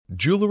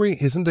Jewelry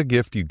isn't a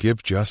gift you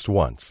give just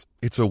once.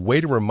 It's a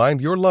way to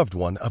remind your loved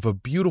one of a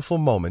beautiful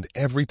moment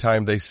every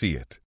time they see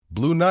it.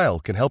 Blue Nile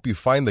can help you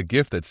find the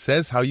gift that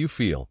says how you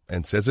feel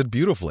and says it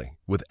beautifully,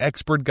 with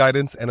expert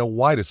guidance and a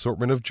wide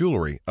assortment of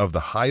jewelry of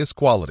the highest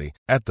quality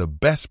at the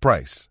best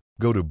price.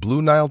 Go to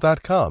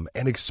BlueNile.com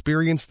and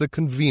experience the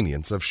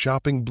convenience of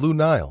shopping Blue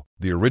Nile,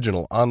 the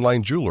original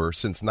online jeweler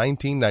since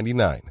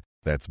 1999.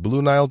 That's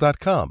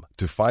BlueNile.com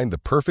to find the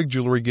perfect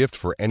jewelry gift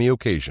for any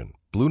occasion.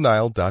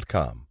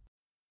 BlueNile.com.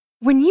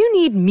 When you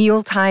need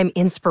mealtime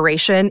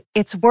inspiration,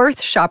 it's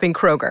worth shopping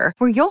Kroger,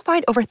 where you'll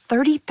find over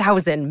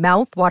 30,000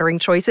 mouth-watering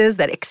choices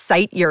that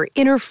excite your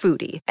inner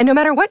foodie. And no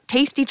matter what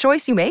tasty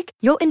choice you make,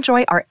 you'll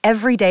enjoy our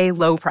everyday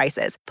low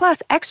prices,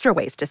 plus extra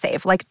ways to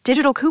save, like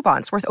digital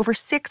coupons worth over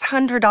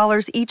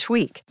 $600 each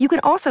week. You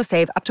can also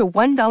save up to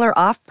 $1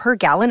 off per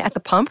gallon at the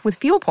pump with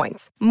fuel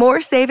points.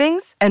 More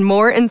savings and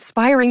more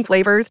inspiring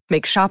flavors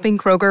make shopping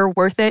Kroger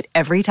worth it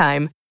every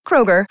time.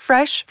 Kroger,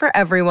 fresh for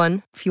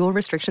everyone. Fuel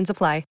restrictions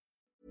apply.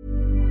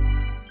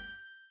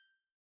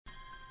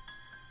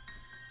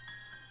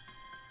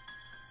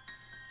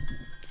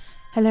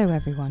 Hello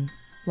everyone,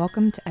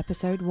 welcome to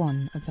episode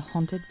 1 of the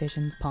Haunted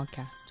Visions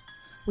podcast.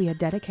 We are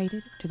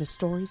dedicated to the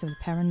stories of the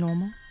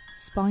paranormal,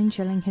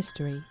 spine-chilling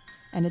history,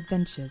 and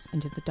adventures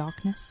into the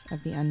darkness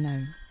of the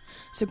unknown.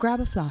 So grab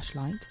a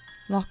flashlight,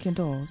 lock your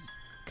doors,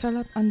 curl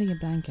up under your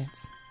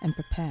blankets, and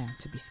prepare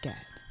to be scared.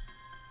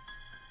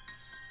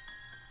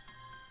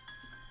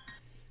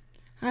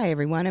 Hi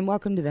everyone, and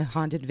welcome to the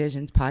Haunted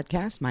Visions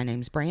podcast. My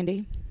name's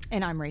Brandy.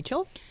 And I'm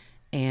Rachel.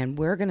 And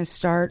we're going to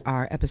start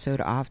our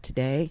episode off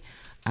today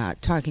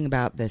talking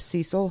about the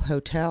Cecil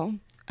Hotel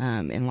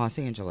in Los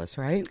Angeles,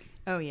 right?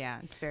 Oh yeah,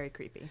 it's very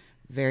creepy.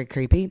 Very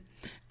creepy.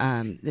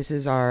 This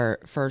is our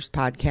first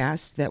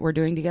podcast that we're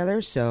doing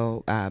together,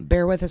 so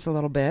bear with us a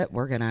little bit.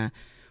 We're gonna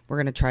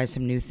try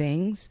some new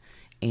things,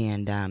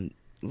 and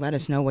let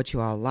us know what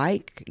you all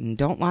like and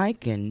don't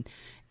like, and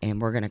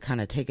we're gonna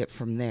kind of take it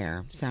from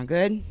there. Sound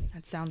good?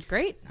 That sounds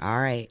great.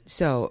 All right.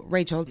 So,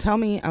 Rachel, tell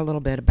me a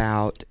little bit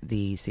about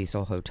the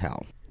Cecil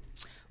Hotel.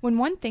 When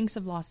one thinks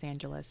of Los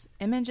Angeles,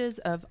 images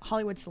of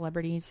Hollywood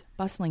celebrities,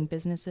 bustling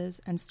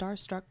businesses, and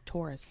star-struck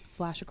tourists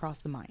flash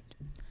across the mind.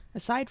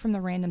 Aside from the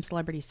random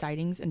celebrity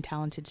sightings and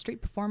talented street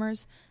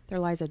performers, there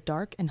lies a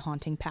dark and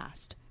haunting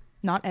past.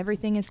 Not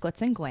everything is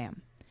glitz and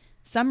glam.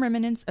 Some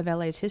remnants of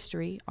LA's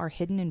history are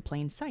hidden in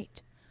plain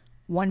sight.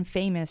 One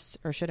famous,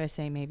 or should I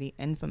say maybe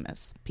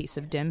infamous, piece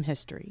of dim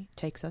history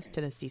takes us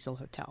to the Cecil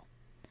Hotel.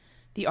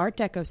 The Art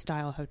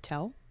Deco-style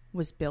hotel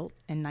was built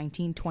in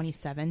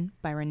 1927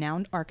 by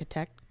renowned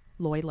architect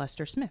Lloyd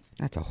Lester Smith.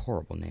 That's a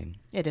horrible name.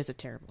 It is a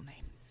terrible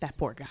name. That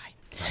poor guy.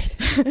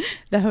 Right.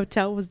 The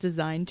hotel was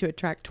designed to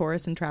attract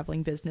tourists and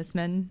traveling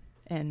businessmen,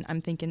 and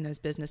I'm thinking those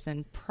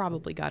businessmen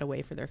probably got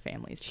away for their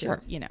families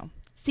to,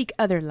 seek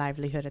other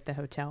livelihood at the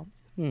hotel.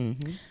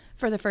 Mm-hmm.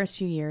 For the first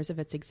few years of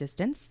its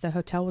existence, the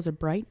hotel was a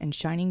bright and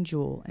shining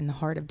jewel in the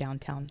heart of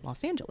downtown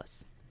Los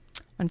Angeles.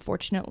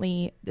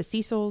 Unfortunately, the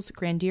Cecil's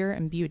grandeur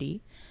and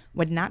beauty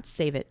would not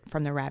save it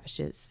from the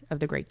ravages of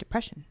the Great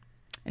Depression.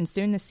 And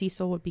soon the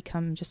Cecil would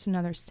become just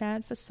another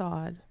sad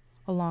facade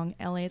along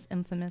LA's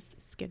infamous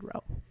Skid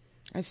Row.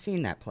 I've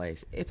seen that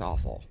place. It's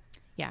awful.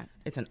 Yeah.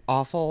 It's an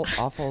awful,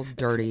 awful,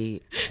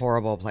 dirty,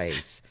 horrible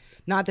place.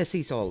 Not the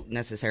Cecil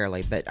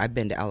necessarily, but I've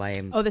been to LA.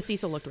 Oh, the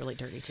Cecil looked really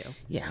dirty too.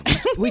 Yeah.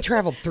 We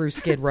traveled through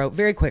Skid Row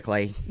very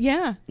quickly.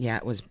 Yeah. Yeah,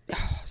 it was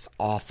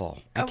awful.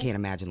 I can't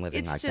imagine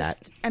living like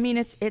that. I mean,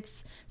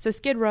 it's so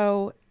Skid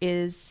Row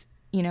is,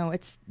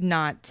 it's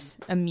not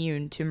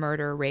immune to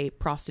murder, rape,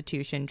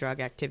 prostitution,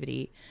 drug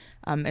activity.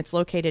 It's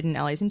located in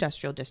LA's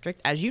industrial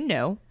district, as you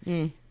know.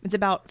 It's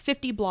about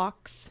 50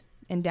 blocks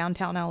in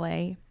downtown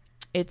LA.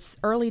 It's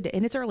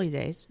in its early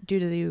days, due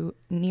to the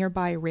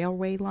nearby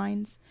railway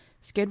lines,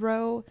 Skid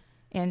Row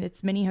and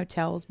its many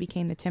hotels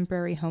became the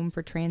temporary home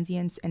for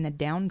transients and the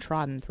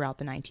downtrodden throughout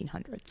the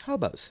 1900s.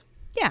 Hobos.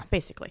 Yeah,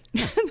 basically.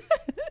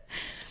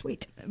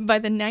 Sweet. By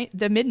the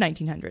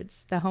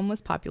mid-1900s, the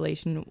homeless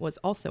population was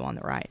also on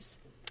the rise.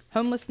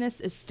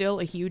 Homelessness is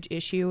still a huge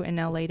issue in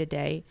LA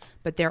today,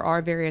 but there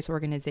are various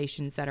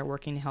organizations that are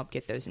working to help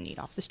get those in need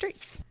off the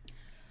streets.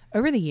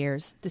 Over the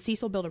years, the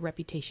Cecil built a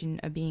reputation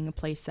of being a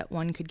place that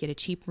one could get a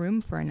cheap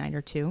room for a night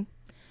or two.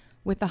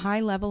 With the high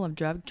level of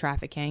drug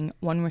trafficking,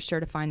 one was sure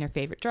to find their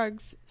favorite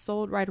drugs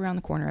sold right around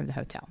the corner of the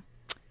hotel.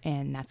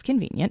 And that's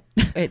convenient.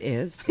 It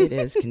is. It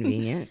is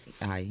convenient.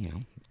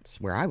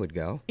 It's where I would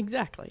go.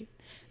 Exactly.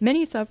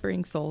 Many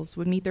suffering souls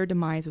would meet their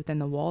demise within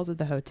the walls of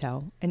the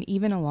hotel and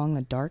even along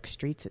the dark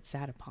streets it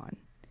sat upon.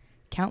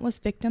 Countless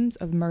victims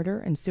of murder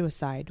and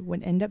suicide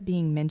would end up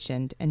being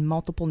mentioned in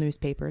multiple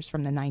newspapers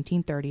from the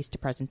 1930s to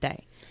present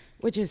day.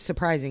 Which is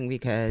surprising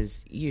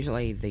because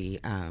usually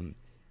the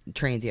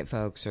transient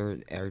folks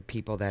or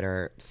people that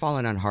are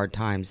falling on hard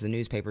times, the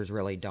newspapers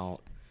really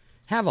don't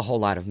have a whole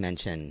lot of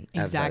mention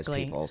of those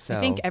people. So I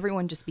think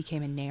everyone just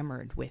became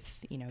enamored with,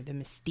 the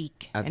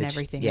mystique and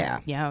everything.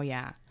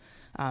 Yeah.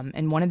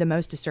 And one of the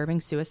most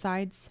disturbing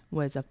suicides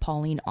was of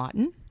Pauline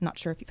Otten. Not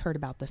sure if you've heard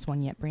about this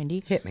one yet,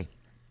 Brandy. Hit me.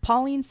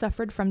 Pauline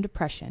suffered from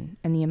depression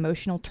and the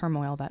emotional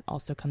turmoil that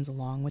also comes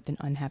along with an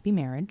unhappy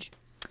marriage.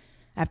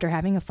 After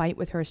having a fight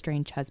with her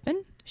estranged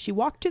husband, she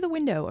walked to the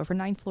window of her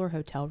 9th-floor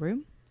hotel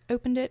room,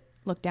 opened it,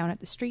 looked down at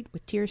the street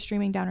with tears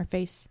streaming down her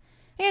face,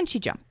 and she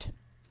jumped.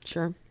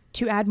 Sure.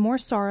 To add more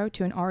sorrow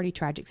to an already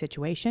tragic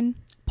situation,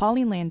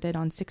 Pauline landed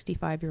on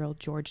 65-year-old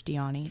George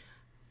Diani.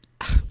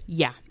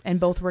 Yeah, and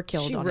both were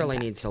killed. She on really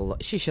impact. needs to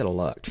look. She should have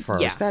looked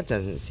first. Yeah. That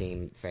doesn't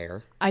seem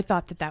fair. I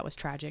thought that was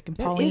tragic. And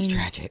That is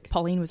tragic.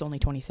 Pauline was only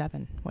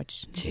 27,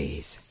 which Jeez.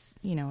 is,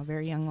 a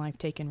very young life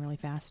taken really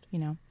fast,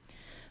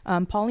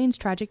 Pauline's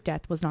tragic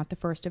death was not the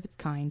first of its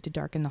kind to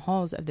darken the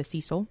halls of the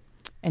Cecil.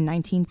 In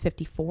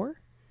 1954,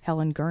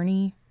 Helen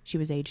Gurney, she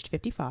was aged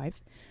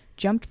 55,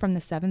 jumped from the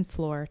 7th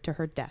floor to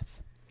her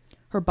death.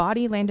 Her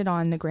body landed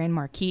on the Grand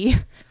Marquis.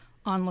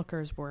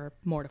 Onlookers were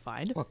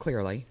mortified. Well,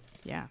 clearly.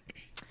 Yeah.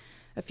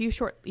 A few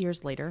short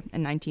years later,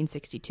 in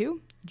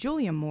 1962,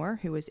 Julia Moore,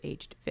 who was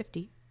aged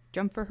 50,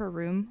 jumped from her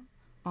room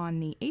on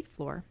the 8th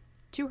floor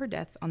to her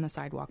death on the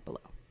sidewalk below.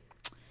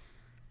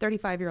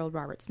 35-year-old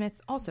Robert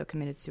Smith also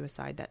committed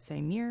suicide that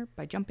same year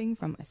by jumping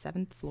from a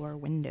 7th floor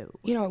window.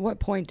 At what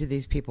point do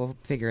these people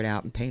figure it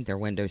out and paint their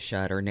windows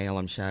shut or nail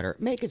them shut or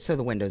make it so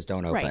the windows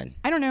don't open? Right.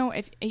 I don't know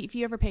if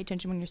you ever pay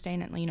attention when you're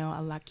staying at,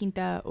 a La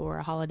Quinta or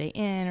a Holiday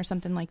Inn or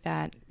something like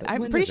that.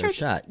 I'm pretty sure.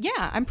 Shut.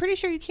 Yeah, I'm pretty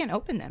sure you can't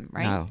open them,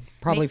 right? No,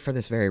 probably for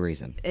this very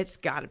reason. It's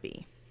got to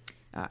be.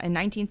 In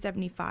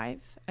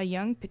 1975, a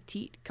young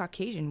petite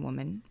Caucasian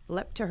woman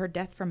leapt to her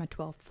death from a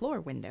 12th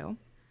floor window.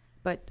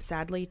 But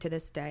sadly, to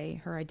this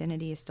day, her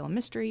identity is still a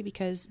mystery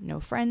because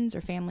no friends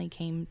or family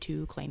came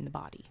to claim the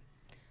body,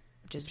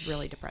 which is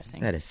really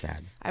depressing. That is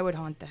sad. I would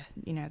haunt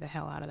the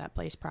hell out of that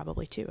place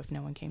probably too if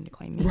no one came to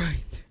claim me.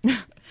 Right.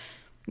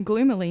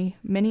 Gloomily,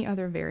 many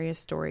other various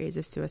stories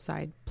of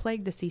suicide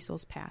plagued the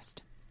Cecil's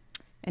past.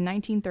 In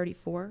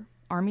 1934,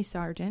 Army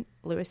Sergeant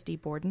Louis D.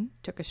 Borden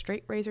took a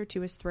straight razor to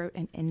his throat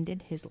and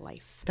ended his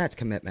life. That's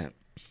commitment.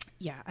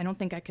 Yeah, I don't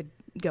think I could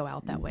go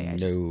out that way.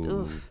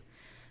 No.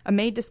 A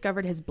maid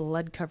discovered his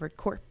blood-covered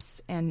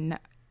corpse and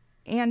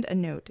a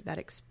note that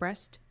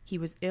expressed he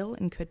was ill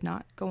and could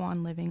not go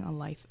on living a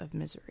life of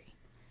misery.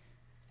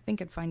 I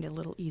think I'd find a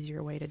little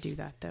easier way to do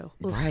that, though.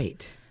 Ugh.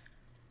 Right.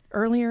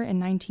 Earlier in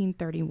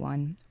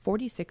 1931,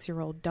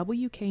 46-year-old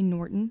W.K.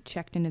 Norton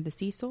checked into the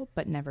Cecil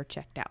but never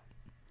checked out.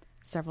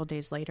 Several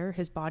days later,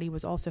 his body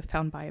was also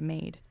found by a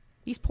maid.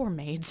 These poor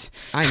maids.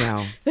 I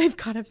know. They've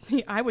got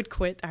to... I would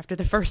quit after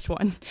the first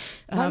one.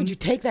 Why would you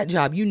take that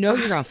job? You know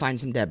you're going to find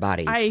some dead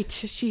bodies.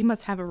 She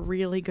must have a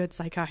really good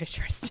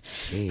psychiatrist.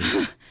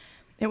 Jeez.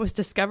 It was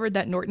discovered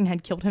that Norton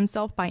had killed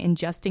himself by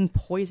ingesting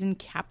poison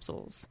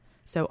capsules.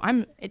 So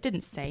it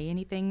didn't say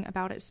anything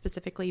about it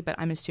specifically, but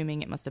I'm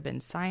assuming it must have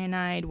been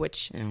cyanide,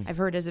 which I've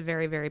heard is a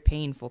very, very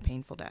painful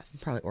death.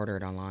 Probably order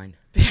it online.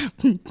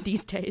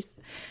 These days.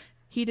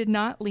 He did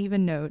not leave a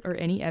note or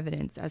any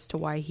evidence as to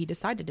why he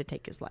decided to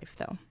take his life,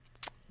 though.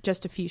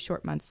 Just a few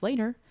short months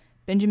later,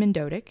 Benjamin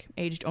Dodick,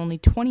 aged only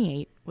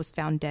 28, was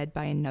found dead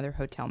by another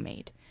hotel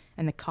maid,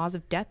 and the cause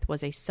of death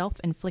was a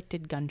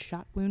self-inflicted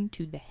gunshot wound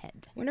to the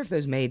head. I wonder if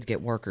those maids get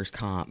workers'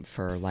 comp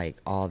for,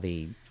 all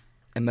the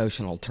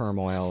emotional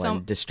turmoil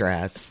and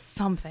distress.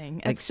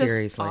 Something. It's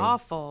seriously. Just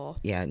awful.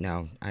 Yeah,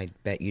 no, I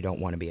bet you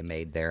don't want to be a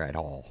maid there at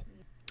all.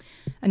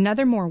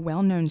 Another more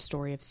well-known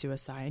story of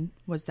suicide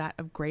was that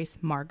of Grace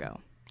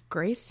Margot.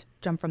 Grace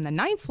jumped from the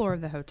 9th floor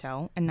of the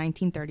hotel in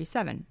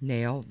 1937.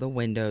 Nail the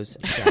windows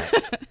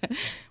shut.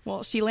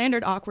 Well, she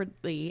landed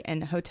awkwardly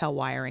in hotel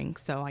wiring,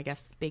 so I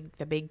guess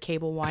the big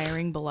cable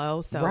wiring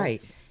below. So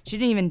right. She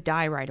didn't even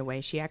die right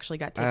away. She actually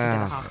got taken to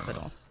the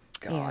hospital.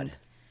 God. And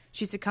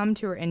she succumbed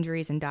to her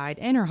injuries and died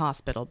in her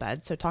hospital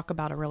bed, so talk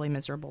about a really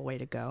miserable way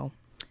to go.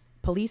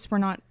 Police were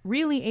not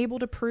really able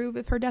to prove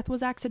if her death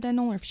was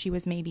accidental or if she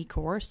was maybe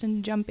coerced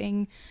into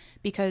jumping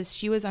because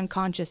she was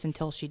unconscious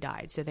until she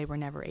died, so they were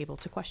never able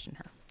to question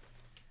her.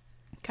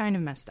 Kind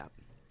of messed up.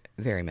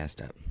 Very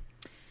messed up.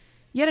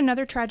 Yet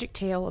another tragic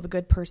tale of a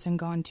good person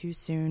gone too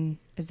soon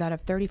is that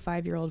of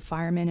 35-year-old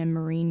fireman and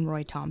Marine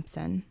Roy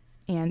Thompson.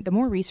 And the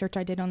more research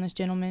I did on this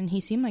gentleman,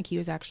 he seemed like he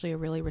was actually a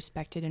really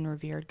respected and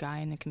revered guy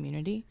in the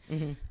community.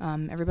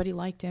 Mm-hmm. Everybody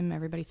liked him.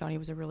 Everybody thought he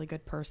was a really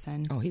good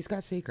person. Oh, he's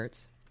got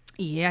secrets.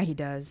 Yeah, he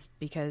does,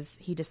 because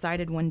he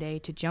decided one day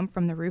to jump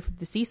from the roof of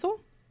the Cecil.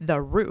 The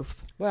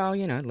roof. Well,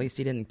 at least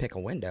he didn't pick a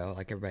window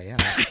like everybody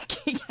else.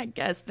 I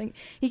guess.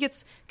 He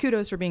gets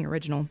kudos for being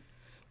original.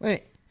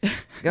 Wait,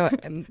 go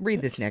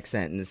read this next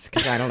sentence,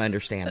 because I don't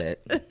understand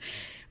it.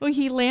 Well,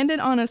 he landed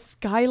on a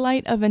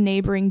skylight of a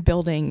neighboring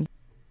building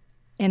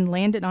and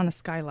landed on a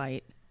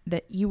skylight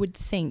that you would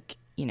think,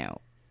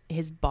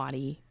 his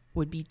body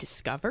would be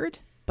discovered.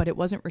 But it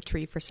wasn't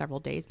retrieved for several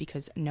days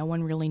because no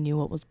one really knew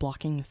what was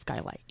blocking the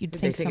skylight. You'd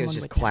Did think they think it was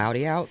someone just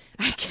cloudy out?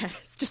 I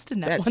guess, just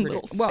in that one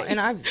little space. Well, and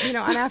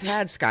I've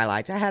had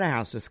skylights. I had a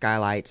house with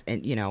skylights,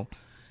 and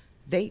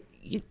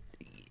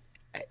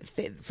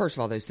first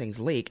of all, those things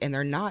leak, and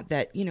they're not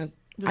that.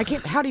 I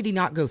can't. How did he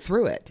not go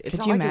through it? It's Could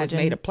not you like it was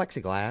imagine? made of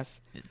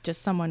plexiglass.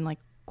 Just someone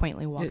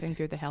quaintly walking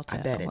through the hotel.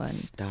 I bet it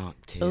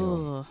stunk too.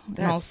 Ugh. That's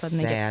And all of a sudden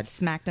sad. they get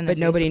smacked in the face.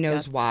 But nobody with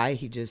knows guts. why.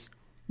 He just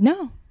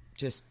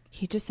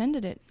He just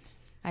ended it.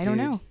 I don't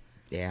know.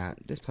 Yeah,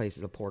 this place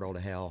is a portal to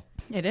hell.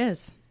 It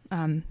is.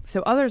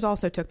 So others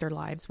also took their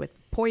lives with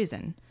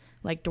poison,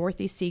 like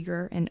Dorothy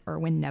Seeger and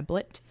Erwin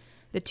Neblett.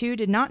 The two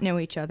did not know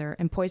each other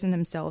and poisoned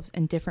themselves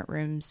in different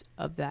rooms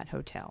of that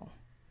hotel.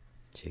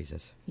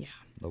 Jesus. Yeah.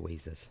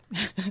 Louises.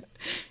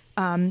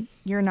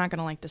 You're not going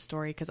to like this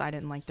story because I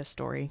didn't like this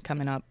story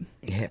coming up.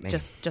 Hit me.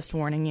 Just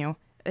warning you.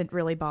 It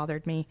really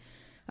bothered me.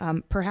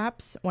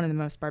 Perhaps one of the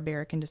most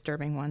barbaric and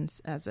disturbing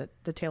ones as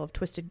the tale of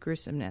twisted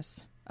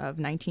gruesomeness of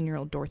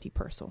 19-year-old Dorothy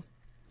Purcell.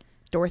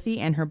 Dorothy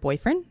and her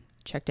boyfriend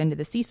checked into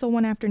the Cecil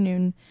one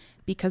afternoon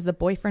because the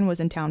boyfriend was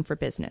in town for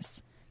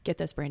business. Get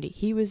this, Brandy.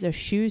 He was a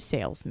shoe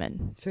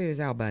salesman. So he was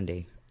Al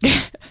Bundy.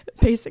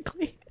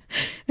 Basically.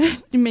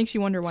 It makes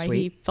you wonder why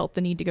Sweet. he felt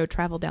the need to go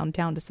travel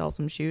downtown to sell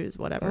some shoes,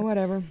 whatever. Oh,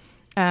 whatever.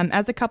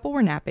 As the couple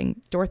were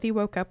napping, Dorothy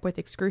woke up with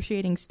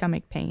excruciating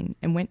stomach pain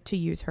and went to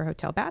use her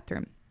hotel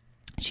bathroom.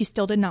 She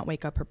still did not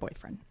wake up her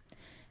boyfriend.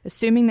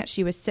 Assuming that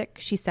she was sick,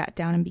 she sat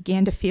down and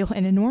began to feel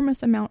an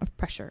enormous amount of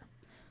pressure.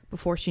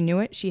 Before she knew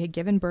it, she had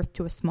given birth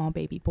to a small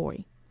baby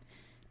boy.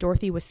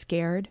 Dorothy was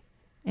scared,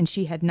 and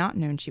she had not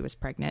known she was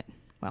pregnant.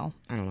 Well,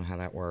 I don't know how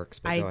that works,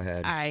 but go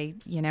ahead. I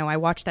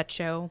watch that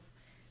show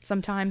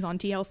sometimes on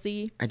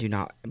TLC. I do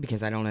not,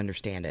 because I don't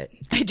understand it.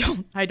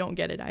 I don't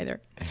get it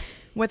either.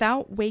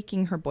 Without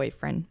waking her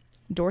boyfriend,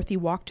 Dorothy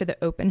walked to the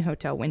open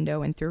hotel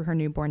window and threw her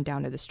newborn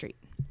down to the street.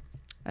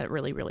 It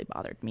really, really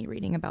bothered me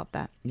reading about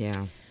that.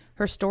 Yeah.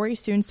 Her story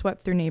soon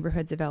swept through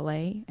neighborhoods of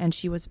LA, and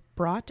she was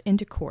brought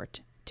into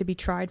court to be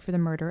tried for the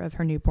murder of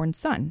her newborn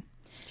son.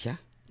 Yeah.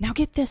 Now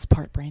get this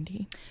part,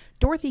 Brandy.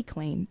 Dorothy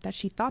claimed that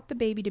she thought the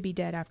baby to be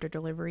dead after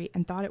delivery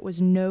and thought it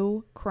was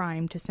no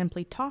crime to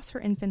simply toss her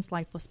infant's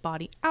lifeless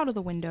body out of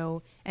the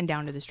window and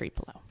down to the street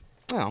below.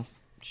 Well,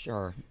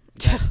 sure.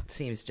 That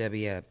seems to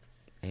be a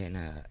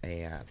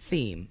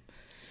theme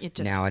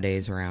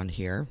nowadays around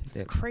here.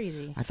 It's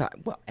crazy. I thought,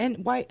 well,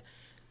 and why?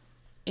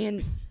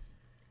 And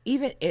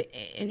even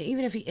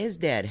if he is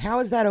dead, how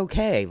is that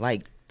okay?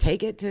 Like,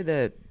 take it to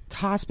the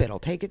hospital,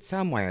 take it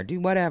somewhere, do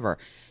whatever.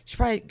 She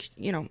probably,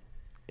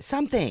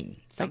 something.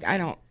 It's like, I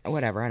don't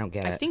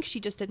get it. I think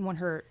she just didn't want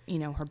her,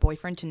 her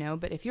boyfriend to know.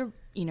 But if you're,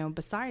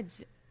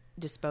 besides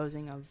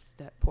disposing of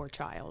that poor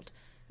child,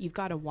 you've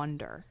got to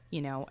wonder,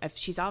 if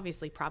she's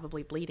obviously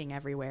probably bleeding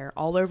everywhere,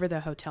 all over the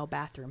hotel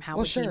bathroom, how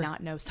would he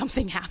not know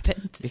something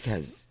happened?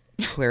 Because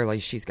clearly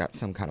she's got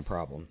some kind of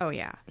problem. Oh,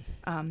 yeah.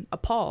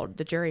 Appalled,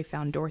 the jury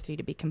found Dorothy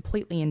to be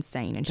completely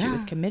insane, and she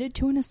was committed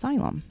to an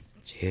asylum.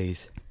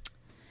 Jeez.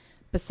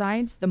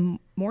 Besides the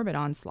morbid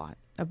onslaught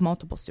of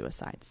multiple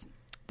suicides,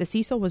 the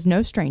Cecil was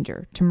no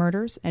stranger to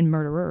murders and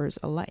murderers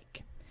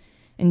alike.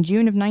 In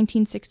June of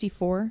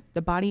 1964,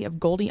 the body of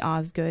Goldie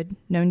Osgood,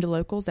 known to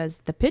locals as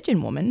the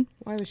Pigeon Woman.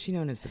 Why was she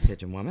known as the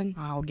Pigeon Woman?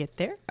 I'll get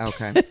there.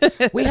 Okay.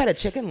 We had a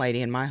chicken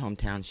lady in my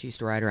hometown. She used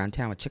to ride around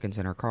town with chickens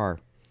in her car.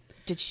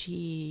 Did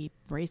she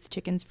raise the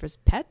chickens for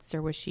pets,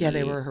 or was she? Yeah,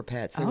 they were her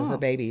pets. They were her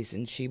babies,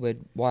 and she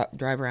would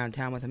drive around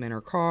town with them in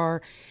her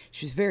car.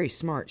 She was very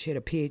smart. She had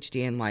a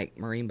PhD in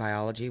marine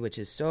biology, which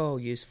is so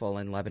useful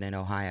in Lebanon,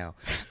 Ohio.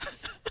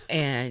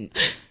 and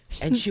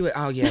she would.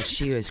 Oh yeah,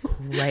 she was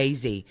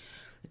crazy.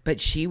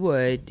 But she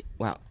would,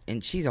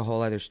 and she's a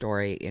whole other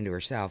story into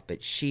herself,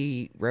 but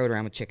she rode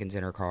around with chickens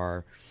in her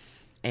car,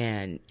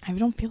 and I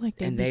don't feel like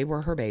they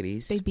were her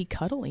babies. They'd be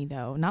cuddly,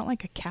 though, not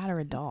like a cat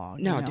or a dog.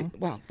 No,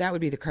 that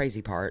would be the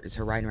crazy part, is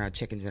her riding around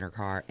chickens in her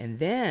car. And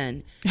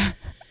then,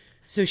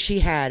 so she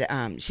had,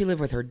 she lived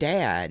with her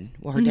dad.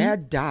 Well, her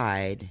dad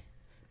died,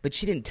 but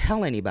she didn't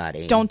tell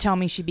anybody. Don't tell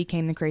me she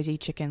became the crazy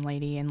chicken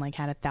lady and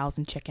had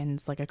 1,000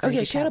 chickens like a crazy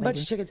cat she had a bunch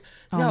lady. of chickens.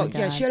 Oh no, my God.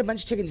 yeah, she had a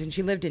bunch of chickens, and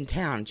she lived in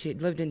town. She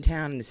had lived in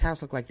town, and this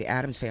house looked like the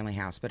Addams Family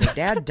house. But her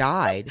dad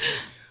died.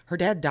 Her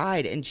dad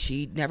died, and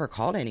she never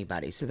called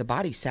anybody. So the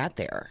body sat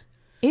there.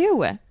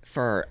 Ew.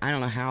 For I don't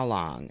know how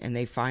long. And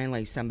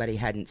somebody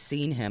hadn't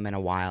seen him in a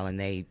while,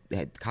 and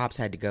cops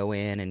had to go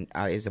in, and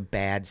it was a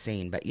bad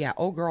scene. But yeah,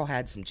 old girl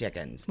had some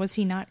chickens. Was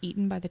he not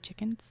eaten by the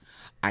chickens?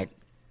 I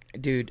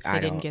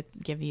didn't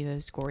give you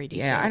those gory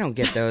details. Yeah, I don't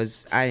get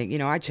those.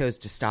 I chose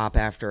to stop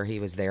after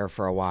he was there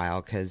for a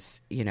while because,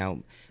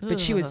 but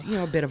she was,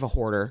 a bit of a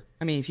hoarder.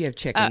 I mean, if you have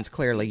chickens,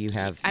 clearly you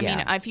have. I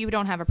mean, if you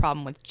don't have a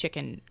problem with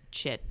chicken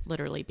shit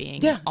literally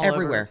being all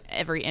everywhere, over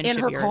every inch in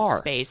her of your car.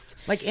 Space.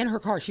 Like in her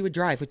car, she would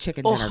drive with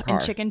chickens in her car.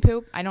 And chicken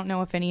poop. I don't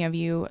know if any of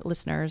you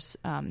listeners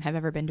have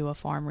ever been to a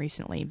farm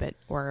recently,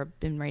 or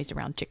been raised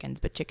around chickens,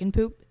 but chicken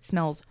poop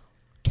smells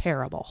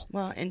terrible.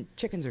 Well, and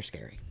chickens are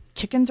scary.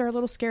 Chickens are a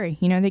little scary.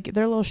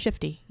 They're a little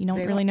shifty. You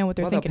don't really know what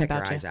they're thinking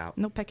about you. They'll peck your eyes out.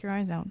 They'll peck your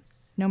eyes out.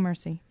 No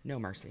mercy. No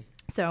mercy.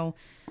 So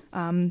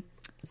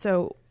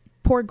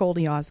poor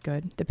Goldie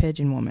Osgood, the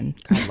Pigeon Woman,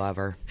 I love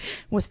her,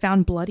 was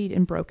found bloodied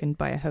and broken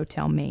by a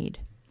hotel maid.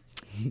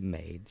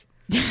 Maids.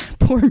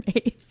 Poor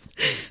maids.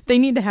 They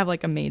need to have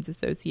a maids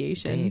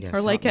association or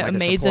a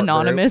maids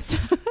anonymous.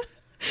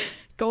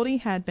 Goldie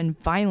had been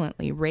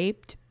violently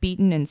raped,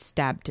 beaten, and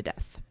stabbed to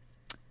death.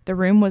 The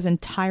room was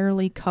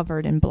entirely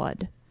covered in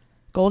blood.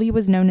 Goldie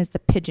was known as the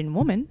Pigeon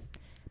Woman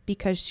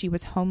because she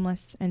was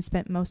homeless and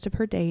spent most of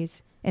her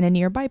days in a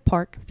nearby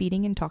park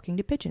feeding and talking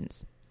to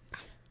pigeons.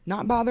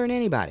 Not bothering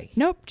anybody.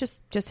 Nope,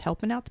 just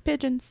helping out the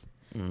pigeons.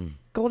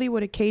 Goldie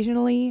would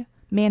occasionally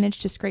manage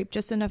to scrape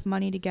just enough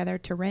money together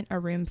to rent a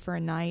room for a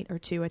night or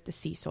two at the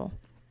Cecil.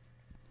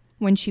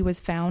 When she was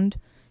found,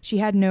 she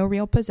had no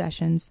real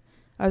possessions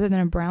other than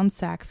a brown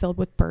sack filled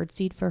with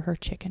birdseed for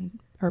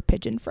her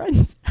pigeon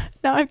friends.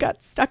 Now I've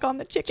got stuck on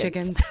the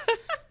chickens.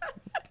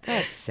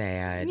 That's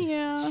sad.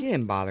 Yeah. She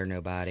didn't bother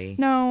nobody.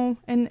 No,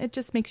 and it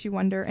just makes you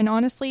wonder. And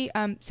honestly,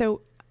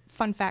 so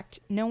fun fact,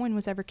 no one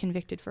was ever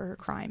convicted for her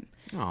crime.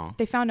 Aw.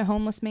 They found a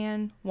homeless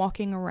man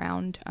walking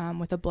around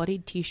with a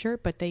bloodied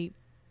T-shirt, but they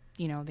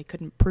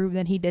couldn't prove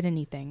that he did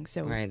anything.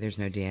 So Right, there's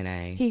no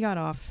DNA. he got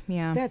off.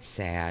 Yeah. That's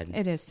sad.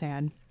 It is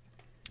sad.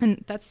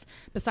 And that's,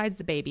 besides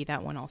the baby,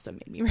 that one also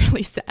made me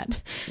really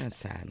sad. That's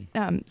sad.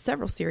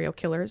 Several serial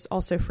killers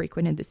also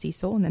frequented the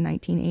Cecil in the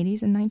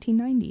 1980s and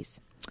 1990s.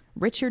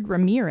 Richard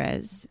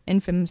Ramirez,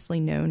 infamously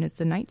known as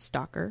the Night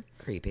Stalker.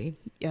 Creepy.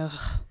 Ugh.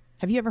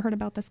 Have you ever heard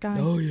about this guy?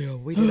 Oh, yeah.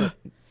 We did it.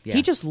 Yeah.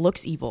 He just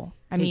looks evil.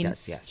 He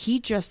does, yes. He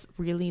just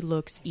really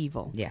looks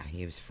evil. Yeah,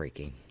 he was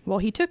freaky. Well,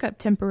 he took up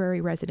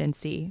temporary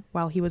residency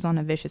while he was on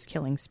a vicious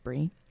killing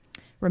spree.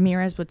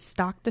 Ramirez would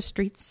stalk the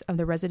streets of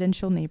the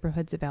residential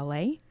neighborhoods of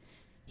L.A.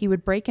 He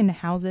would break into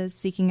houses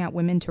seeking out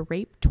women to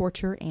rape,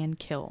 torture, and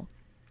kill.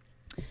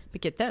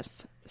 But get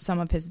this, some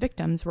of his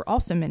victims were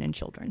also men and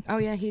children. Oh,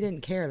 yeah, he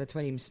didn't care. That's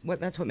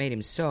what made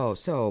him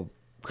so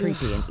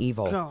creepy and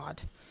evil.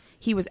 God.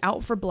 He was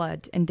out for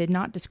blood and did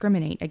not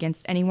discriminate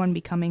against anyone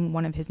becoming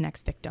one of his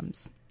next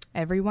victims.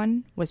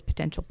 Everyone was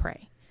potential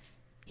prey.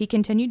 He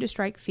continued to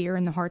strike fear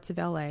in the hearts of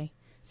L.A.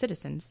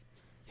 citizens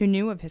who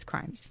knew of his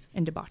crimes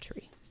and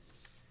debauchery.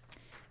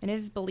 And it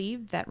is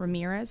believed that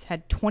Ramirez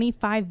had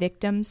 25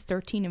 victims,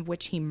 13 of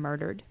which he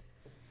murdered.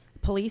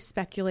 Police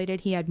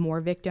speculated he had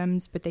more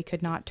victims, but they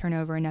could not turn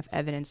over enough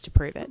evidence to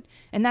prove it.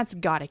 And that's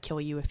gotta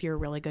kill you if you're a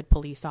really good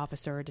police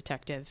officer or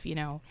detective, you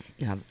know.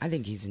 Yeah, I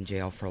think he's in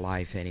jail for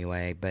life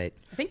anyway, but...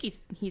 I think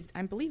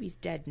I believe he's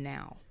dead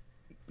now.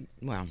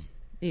 Well,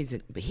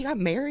 but he got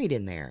married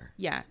in there.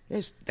 Yeah.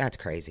 That's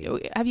crazy.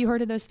 Have you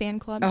heard of those fan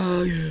clubs?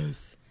 Oh,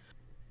 yes.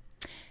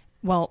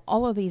 Well,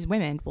 all of these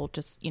women will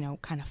just,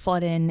 kind of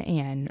flood in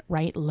and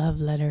write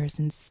love letters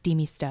and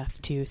steamy stuff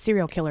to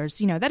serial killers,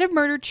 that have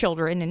murdered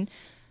children and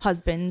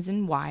husbands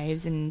and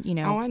wives and,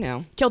 Oh, I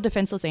know. killed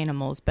defenseless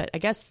animals. But I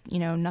guess,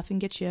 nothing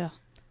gets you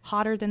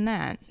hotter than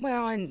that.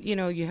 Well, and,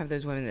 you have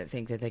those women that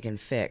think that they can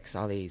fix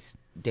all these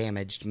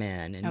damaged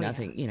men and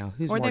nothing,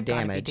 who's or more they've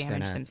gotta be damaged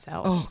damaged than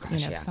themselves. Oh,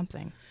 gosh, yeah.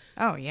 Something.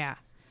 Oh, yeah.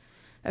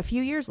 A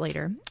few years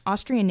later,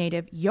 Austrian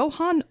native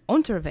Johann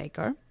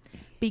Unterweger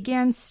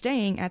began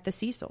staying at the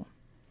Cecil.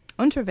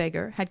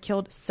 Unterweger had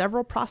killed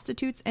several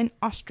prostitutes in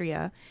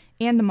Austria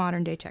and the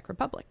modern-day Czech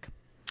Republic.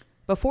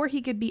 Before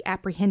he could be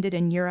apprehended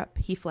in Europe,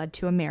 he fled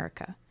to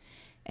America.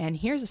 And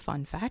here's a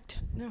fun fact.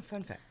 No,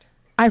 fun fact.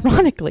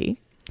 Ironically,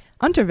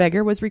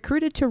 Unterweger was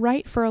recruited to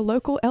write for a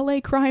local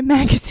LA crime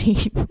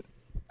magazine.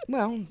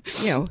 Well,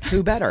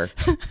 who better?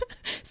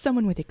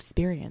 Someone with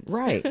experience.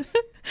 Right.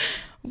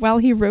 While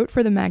he wrote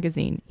for the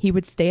magazine, he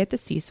would stay at the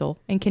Cecil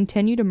and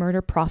continue to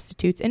murder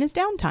prostitutes in his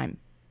downtime.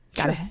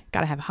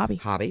 Gotta have a hobby.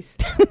 Hobbies.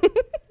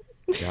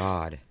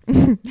 God.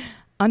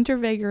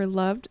 Unterweger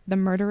loved the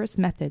murderous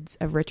methods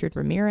of Richard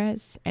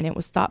Ramirez, and it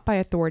was thought by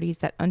authorities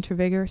that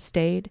Unterweger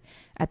stayed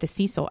at the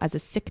Cecil as a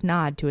sick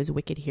nod to his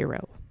wicked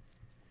hero.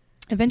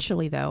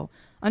 Eventually, though,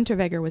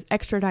 Unterweger was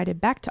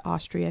extradited back to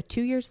Austria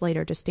 2 years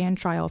later to stand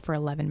trial for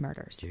 11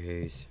 murders.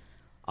 Jeez.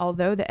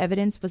 Although the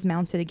evidence was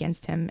mounted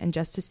against him and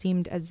justice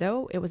seemed as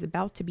though it was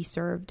about to be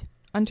served,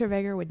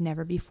 Unterweger would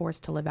never be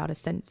forced to live out his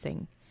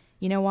sentencing.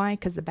 You know why?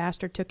 Because the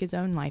bastard took his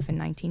own life in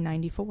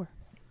 1994.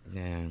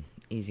 Yeah,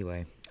 easy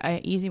way.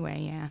 Easy way,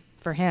 yeah,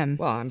 for him.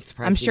 Well, I'm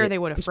surprised. I'm sure they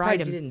would have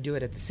fried him. He didn't do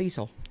it at the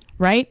Cecil.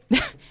 Right?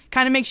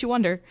 Kind of makes you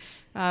wonder.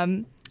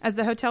 As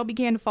the hotel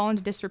began to fall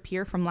into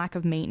disrepair from lack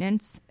of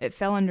maintenance, it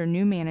fell under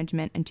new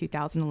management in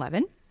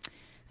 2011.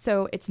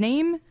 So its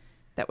name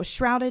that was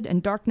shrouded in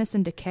darkness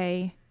and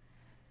decay,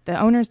 the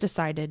owners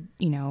decided,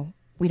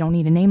 we don't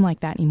need a name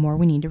like that anymore.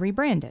 We need to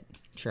rebrand it.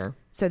 Sure.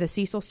 So the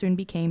Cecil soon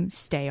became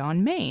Stay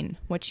on Main,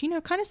 which,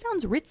 kind of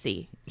sounds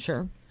ritzy.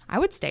 Sure. I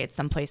would stay at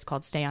some place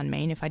called Stay on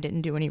Main if I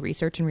didn't do any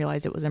research and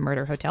realize it was a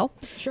murder hotel.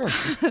 Sure.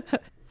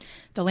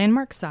 The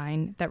landmark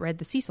sign that read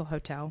the Cecil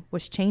Hotel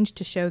was changed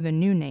to show the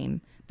new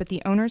name, but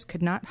the owners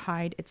could not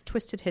hide its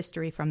twisted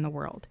history from the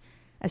world,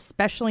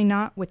 especially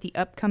not with the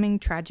upcoming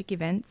tragic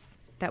events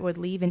that would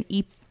leave an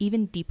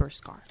even deeper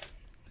scar.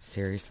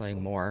 Seriously,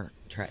 more.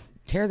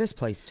 Tear this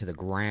place to the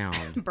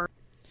ground.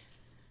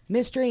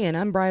 Mystery and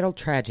unbridled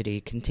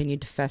tragedy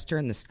continued to fester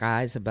in the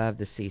skies above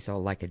the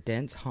Cecil like a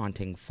dense,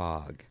 haunting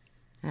fog.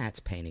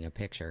 That's painting a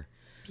picture.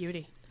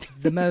 Beauty.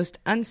 The most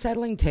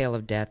unsettling tale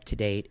of death to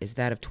date is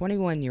that of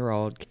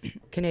 21-year-old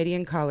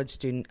Canadian college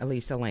student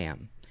Elisa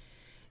Lam.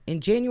 In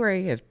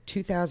January of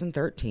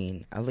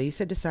 2013,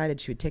 Elisa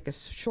decided she would take a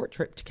short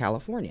trip to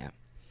California.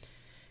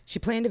 She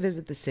planned to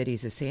visit the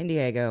cities of San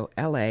Diego,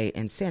 LA,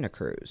 and Santa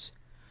Cruz.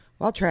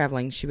 While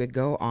traveling, she would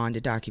go on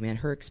to document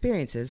her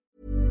experiences.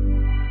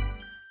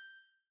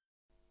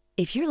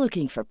 If you're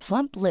looking for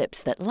plump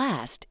lips that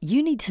last,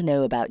 you need to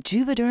know about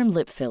Juvederm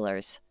lip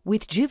fillers.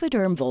 With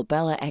Juvederm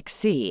Volbella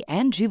XC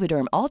and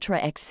Juvederm Ultra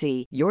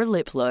XC, your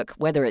lip look,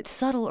 whether it's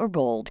subtle or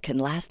bold, can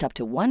last up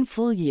to 1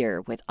 full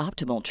year with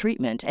optimal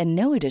treatment and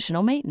no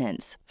additional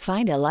maintenance.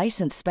 Find a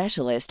licensed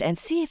specialist and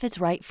see if it's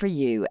right for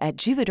you at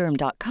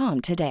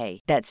Juvederm.com today.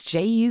 That's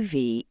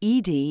JUVEDERM.com.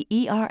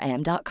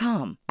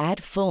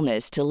 Add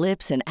fullness to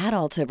lips in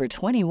adults over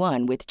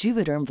 21 with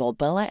Juvederm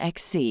Volbella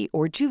XC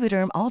or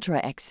Juvederm Ultra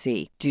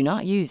XC. Do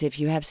not use if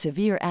you have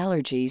severe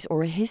allergies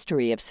or a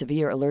history of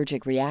severe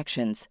allergic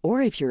reactions, or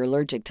if you're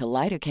allergic to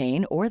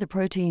lidocaine or the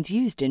proteins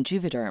used in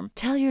Juvederm.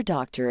 Tell your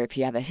doctor if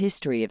you have a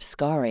history of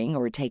scarring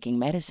or taking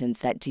medicines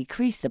that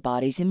decrease the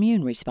body's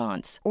immune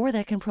response or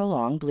that can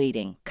prolong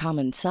bleeding.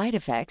 Common side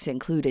effects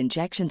include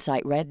injection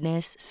site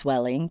redness,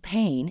 swelling,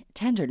 pain,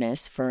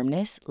 tenderness,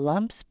 firmness,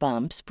 lumps,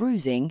 bumps,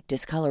 bruising,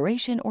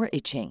 discoloration, or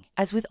itching.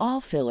 As with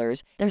all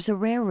fillers, there's a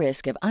rare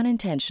risk of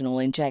unintentional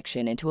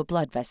injection into a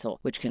blood vessel,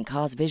 which can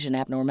cause vision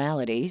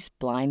abnormalities,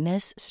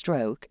 blindness,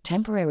 stroke,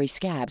 temporary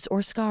scabs,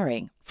 or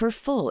scarring. For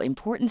full,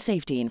 important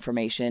safety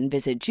information,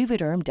 visit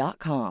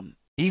Juvederm.com.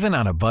 Even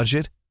on a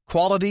budget,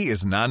 quality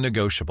is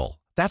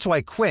non-negotiable. That's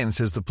why Quince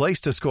is the place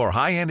to score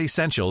high-end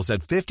essentials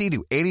at 50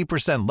 to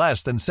 80%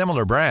 less than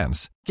similar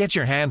brands. Get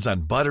your hands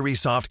on buttery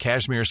soft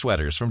cashmere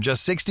sweaters from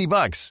just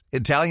 $60,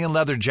 Italian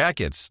leather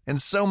jackets,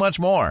 and so much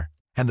more.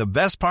 And the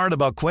best part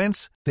about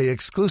Quince, they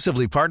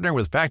exclusively partner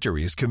with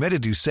factories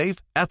committed to safe,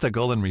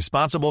 ethical, and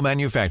responsible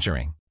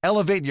manufacturing.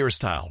 Elevate your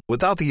style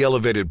without the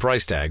elevated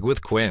price tag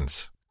with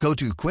Quince. Go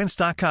to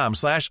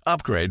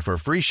quince.com/upgrade for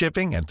free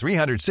shipping and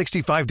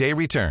 365-day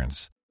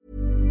returns.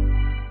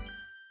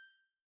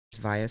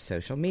 Via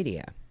social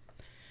media.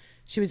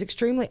 She was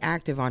extremely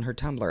active on her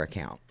Tumblr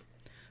account.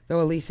 Though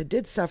Elisa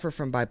did suffer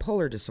from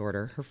bipolar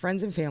disorder, her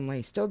friends and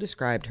family still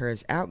described her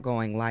as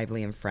outgoing,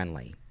 lively, and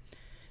friendly.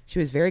 She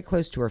was very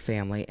close to her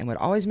family and would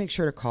always make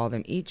sure to call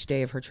them each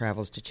day of her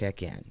travels to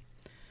check in.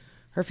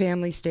 Her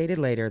family stated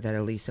later that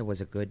Elisa was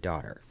a good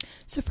daughter.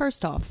 So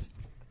first off,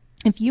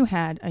 if you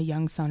had a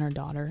young son or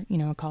daughter,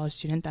 a college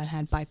student that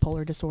had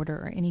bipolar disorder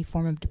or any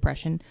form of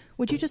depression,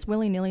 would you just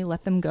willy-nilly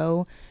let them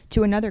go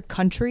to another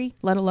country,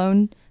 let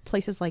alone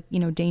places like,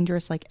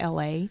 dangerous like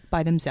LA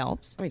by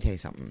themselves? Let me tell you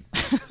something.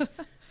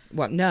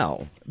 Well,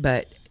 no,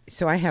 but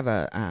so I have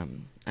a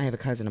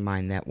cousin of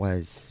mine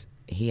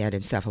he had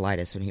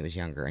encephalitis when he was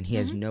younger, and he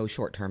has no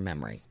short-term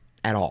memory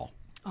at all.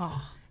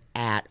 Oh.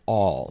 At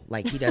all.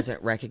 Like, he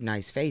doesn't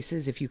recognize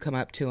faces if you come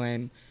up to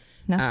him.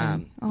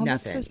 Nothing. Nothing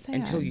That's so sad.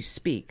 until you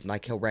speak.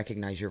 Like, he'll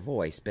recognize your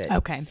voice. But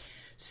okay.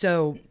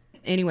 So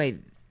anyway,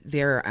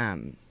 they're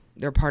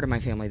part of my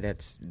family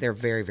they're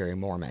very, very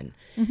Mormon,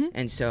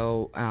 and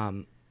so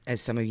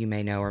as some of you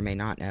may know or may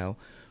not know,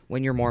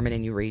 when you're Mormon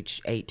and you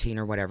reach 18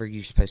 or whatever,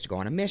 you're supposed to go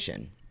on a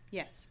mission.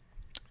 Yes.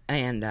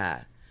 And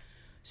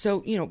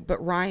so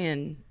but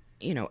Ryan,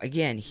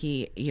 again,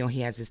 he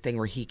has this thing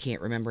where he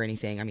can't remember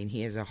anything. I mean,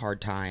 he has a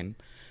hard time,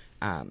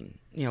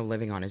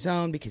 living on his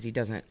own because he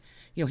doesn't.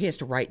 He has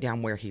to write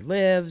down where he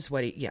lives,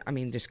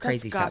 just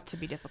crazy stuff. That's got to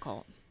be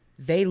difficult.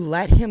 They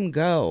let him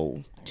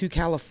go to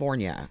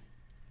California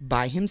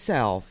by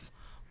himself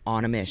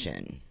on a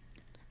mission.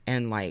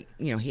 And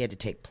he had to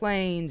take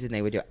planes and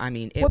they would do,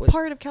 What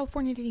part of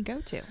California did he go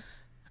to?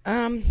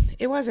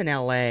 It wasn't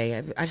LA.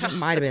 I think it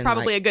might have been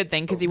probably a good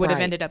thing because he would have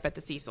ended up at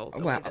the Cecil, the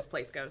way this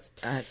place goes.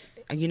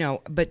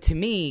 But to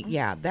me,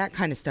 that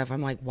kind of stuff,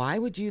 I'm like, why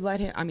would you let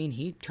him? I mean,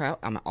 he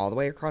traveled all the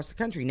way across the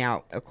country.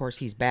 Now, of course,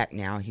 he's back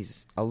now.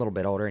 He's a little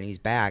bit older and he's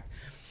back.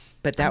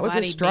 But that was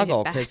a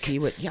struggle because he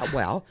would,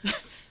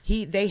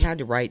 they had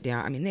to write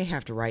down, they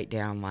have to write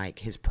down like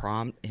his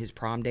prom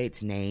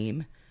date's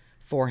name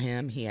for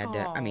him. He had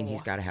to,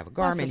 he's got to have a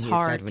Garmin. He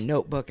has to have a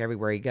notebook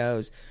everywhere he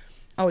goes.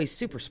 Oh, he's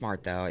super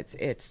smart though.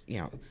 It's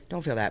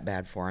don't feel that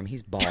bad for him.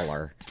 He's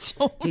baller.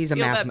 He's a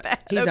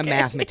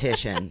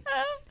mathematician.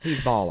 He's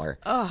baller.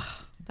 Oh,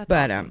 that's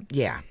awesome.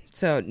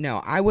 So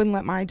no, I wouldn't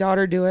let my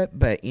daughter do it,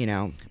 but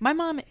my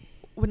mom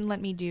wouldn't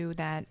let me do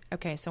that.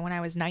 Okay, so when I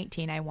was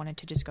 19, I wanted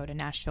to just go to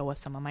Nashville with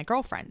some of my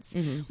girlfriends.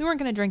 We weren't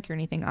going to drink or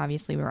anything.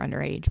 Obviously, we were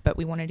underage, but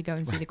we wanted to go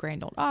and see the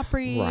Grand Ole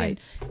Opry.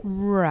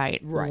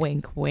 Right.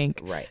 Wink, wink.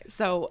 Right.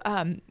 So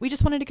we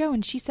just wanted to go,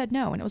 and she said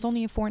no, and it was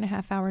only a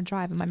 4.5-hour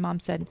drive, and my mom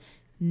said,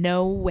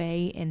 no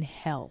way in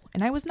hell.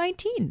 And I was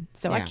 19,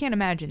 so I can't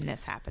imagine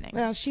this happening.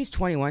 Well, she's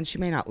 21. She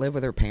may not live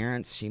with her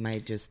parents. She may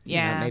just,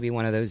 maybe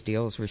one of those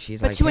deals where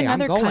she's but like, to hey,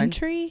 another I'm going.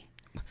 Country?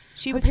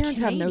 She was parents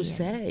Canadian. have no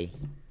say.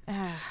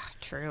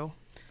 True.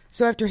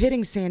 So after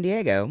hitting San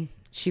Diego,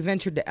 she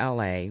ventured to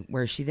L.A.,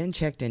 where she then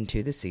checked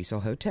into the Cecil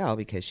Hotel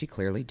because she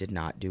clearly did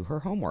not do her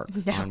homework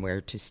on where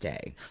to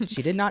stay.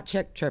 She did not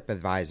check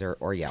TripAdvisor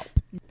or Yelp.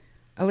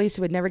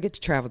 Elisa would never get to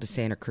travel to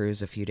Santa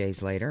Cruz a few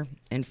days later.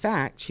 In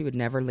fact, she would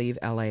never leave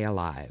L.A.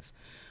 alive.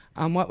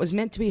 On what was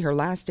meant to be her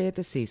last day at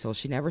the Cecil,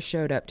 she never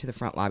showed up to the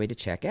front lobby to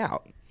check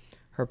out.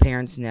 Her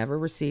parents never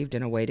received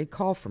an awaited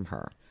call from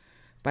her.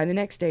 By the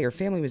next day, her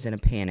family was in a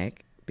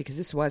panic because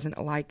this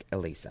wasn't like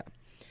Elisa.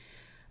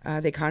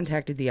 They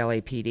contacted the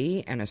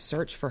LAPD, and a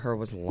search for her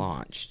was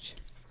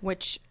launched.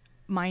 Which,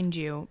 mind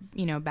you,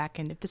 back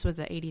in, if this was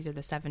the 80s or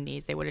the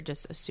 70s, they would have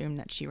just assumed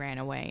that she ran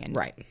away. And,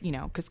 right.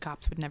 Because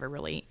cops would never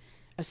really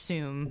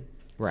assume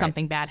right.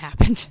 something bad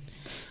happened.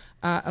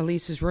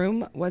 Elisa's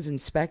room was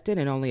inspected,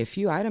 and only a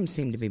few items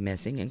seemed to be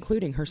missing,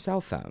 including her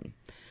cell phone.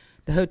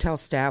 The hotel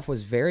staff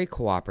was very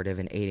cooperative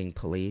in aiding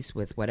police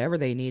with whatever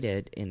they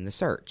needed in the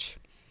search.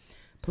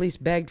 Police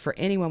begged for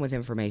anyone with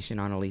information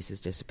on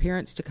Elisa's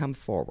disappearance to come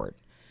forward.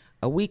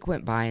 A week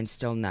went by and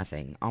still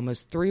nothing.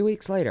 Almost 3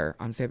 weeks later,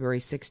 on February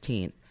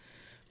 16th,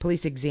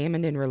 police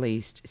examined and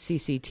released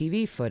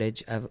CCTV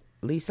footage of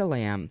Lisa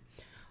Lam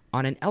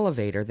on an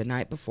elevator the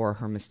night before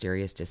her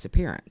mysterious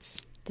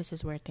disappearance. This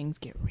is where things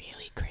get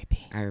really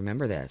creepy. I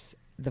remember this.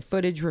 The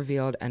footage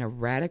revealed an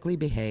erratically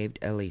behaved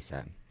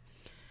Elisa.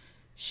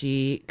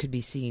 She could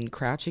be seen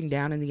crouching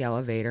down in the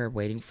elevator,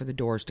 waiting for the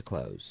doors to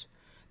close.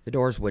 The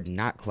doors would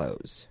not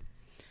close.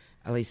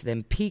 Elisa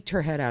then peeked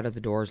her head out of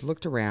the doors,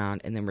 looked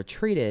around, and then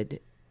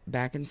retreated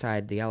back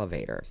inside the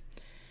elevator.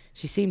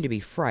 She seemed to be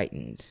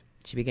frightened.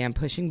 She began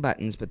pushing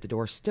buttons, but the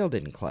door still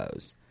didn't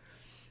close.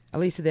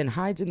 Elisa then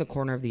hides in the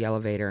corner of the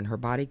elevator, and her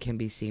body can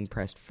be seen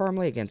pressed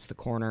firmly against the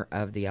corner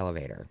of the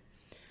elevator.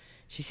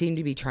 She seemed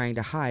to be trying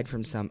to hide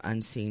from some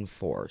unseen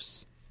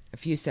force. A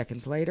few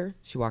seconds later,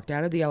 she walked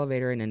out of the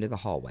elevator and into the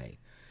hallway.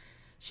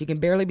 She can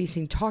barely be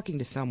seen talking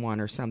to someone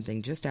or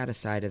something just out of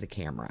sight of the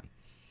camera.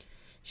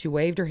 She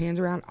waved her hands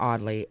around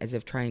oddly, as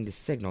if trying to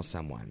signal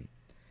someone.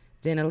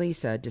 Then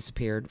Elisa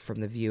disappeared from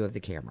the view of the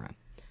camera.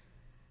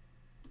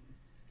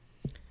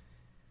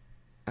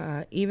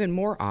 Even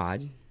more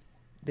odd,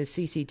 the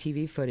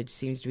CCTV footage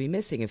seems to be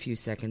missing a few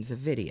seconds of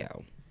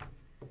video.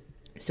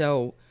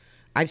 So,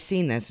 I've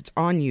seen this. It's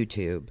on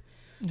YouTube.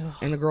 Ugh.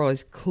 And the girl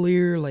is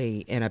clearly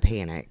in a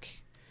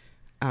panic.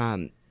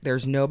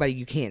 There's nobody.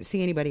 You can't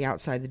see anybody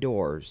outside the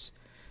doors.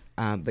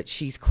 But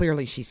she's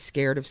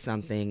scared of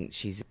something.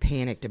 She's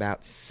panicked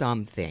about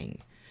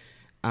something.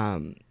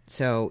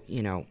 So,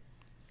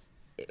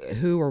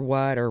 who or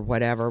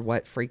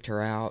what freaked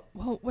her out.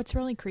 Well, what's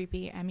really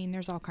creepy, I mean,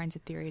 there's all kinds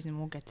of theories, and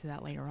we'll get to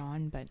that later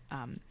on, but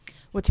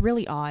what's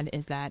really odd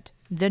is that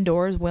the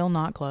doors will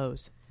not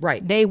close.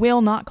 Right. They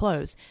will not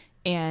close.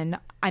 And,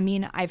 I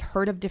mean, I've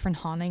heard of different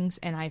hauntings,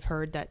 and I've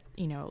heard that,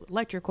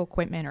 electrical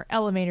equipment or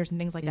elevators and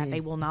things like that,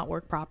 they will not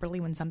work properly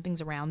when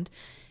something's around.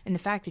 And the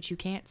fact that you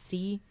can't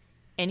see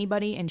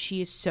anybody, and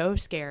she is so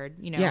scared,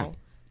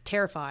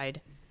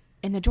 terrified,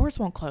 and the doors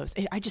won't close.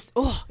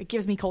 It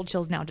gives me cold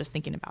chills now just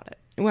thinking about it.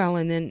 Well,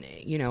 and then,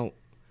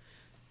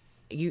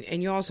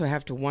 you also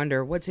have to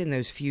wonder what's in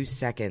those few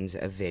seconds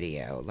of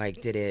video.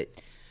 Like, did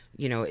it,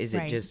 is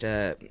it just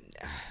a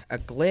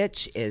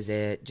glitch? Is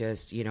it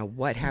just,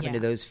 what happened to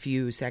those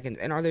few seconds?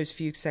 And are those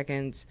few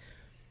seconds,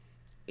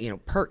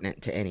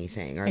 pertinent to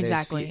anything? Are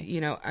exactly. Those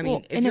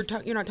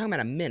few, you're not talking about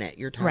a minute.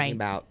 You're talking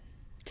about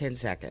 10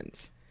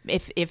 seconds.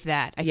 If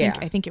that.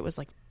 I think it was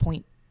like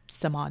point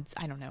some odds.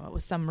 I don't know. It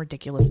was some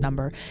ridiculous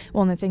number.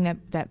 Well, and the thing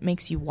that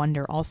makes you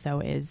wonder also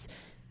is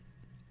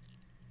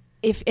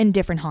if in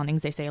different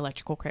hauntings they say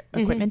electrical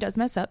equipment does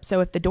mess up.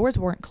 So if the doors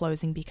weren't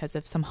closing because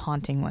of some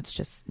haunting, let's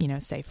just,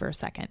 say for a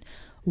second,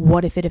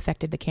 what if it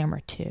affected the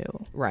camera too?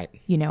 Right.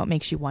 It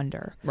makes you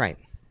wonder. Right.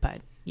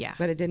 But yeah.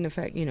 But it didn't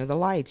affect, the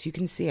lights. You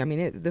can see, I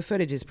mean, the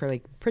footage is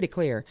pretty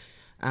clear.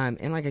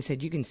 And like I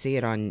said, you can see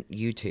it on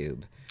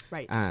YouTube.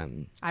 Right.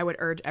 I would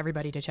urge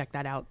everybody to check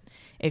that out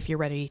if you're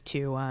ready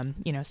to,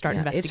 start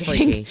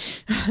investigating.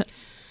 It's freaky.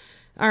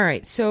 All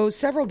right. So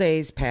several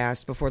days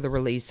passed before the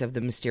release of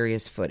the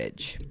mysterious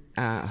footage.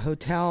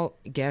 Hotel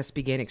guests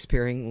began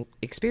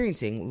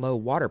experiencing low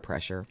water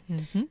pressure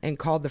and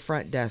called the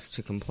front desk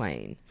to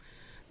complain.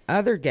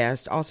 Other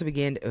guests also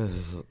began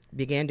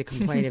to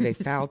complain of a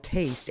foul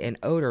taste and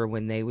odor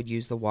when they would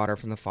use the water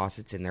from the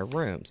faucets in their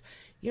rooms.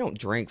 You don't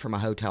drink from a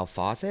hotel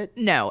faucet.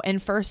 No.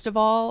 And first of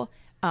all,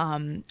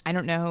 I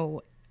don't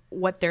know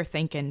what they're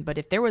thinking, but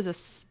if there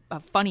was a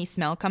funny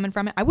smell coming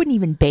from it, I wouldn't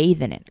even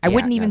bathe in it. I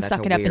wouldn't even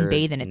suck it up and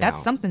bathe in it. No.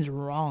 Something's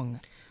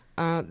wrong.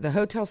 The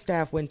hotel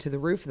staff went to the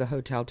roof of the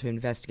hotel to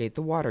investigate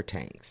the water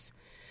tanks.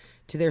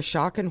 To their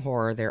shock and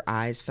horror, their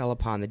eyes fell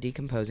upon the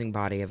decomposing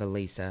body of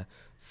Elisa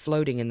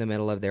floating in the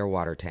middle of their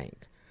water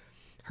tank.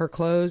 Her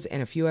clothes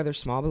and a few other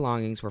small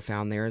belongings were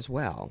found there as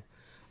well.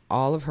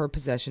 All of her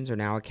possessions are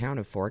now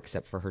accounted for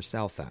except for her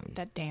cell phone.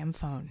 That damn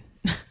phone.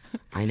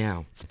 I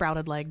know.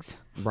 Sprouted legs.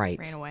 Right.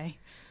 Ran away.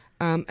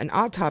 An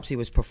autopsy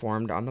was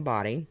performed on the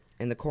body,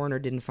 and the coroner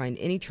didn't find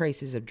any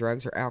traces of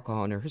drugs or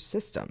alcohol in her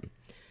system.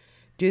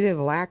 Due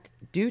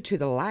to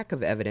the lack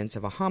of evidence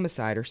of a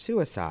homicide or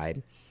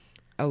suicide,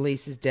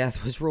 Elisa's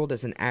death was ruled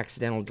as an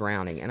accidental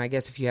drowning. And I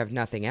guess if you have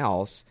nothing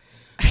else,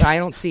 but I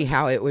don't see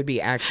how it would be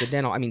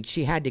accidental. I mean,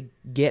 she had to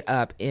get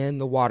up in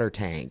the water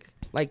tank.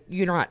 Like,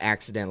 you're not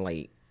accidental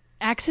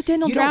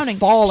drowning. Don't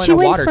fall she in a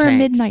went water for tank. A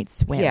midnight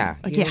swim. Yeah.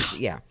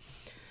 Yeah.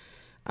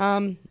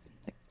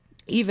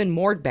 Even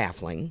more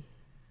baffling,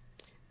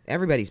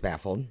 everybody's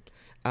baffled,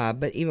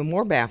 But even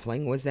more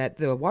baffling was that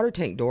the water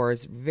tank door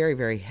is very,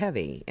 very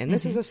heavy. And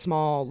this is a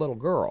small little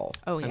girl.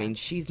 Oh, yeah. I mean,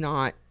 she's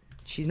not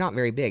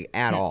very big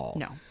at all.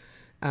 No.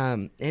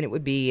 And it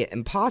would be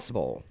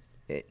impossible,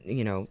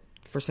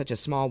 for such a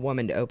small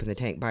woman to open the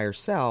tank by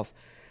herself,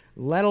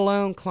 let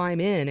alone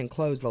climb in and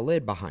close the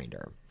lid behind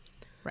her.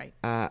 Right.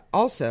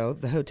 Also,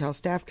 the hotel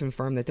staff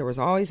confirmed that there was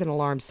always an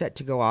alarm set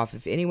to go off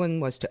if anyone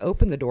was to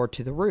open the door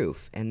to the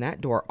roof, and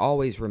that door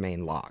always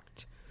remained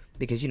locked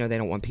because, they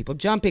don't want people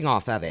jumping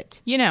off of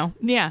it. Yeah.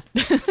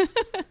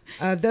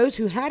 Those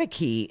who had a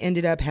key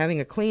ended up having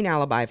a clean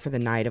alibi for the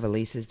night of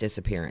Elisa's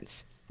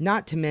disappearance.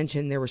 Not to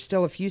mention, there were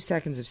still a few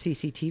seconds of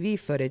CCTV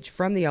footage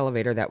from the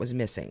elevator that was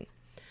missing.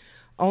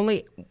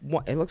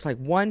 It looks like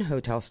one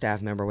hotel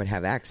staff member would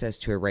have access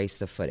to erase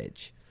the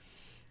footage.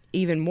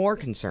 Even more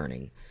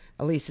concerning,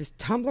 Elisa's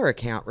Tumblr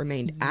account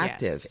remained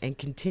active and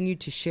continued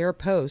to share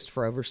posts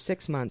for over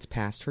 6 months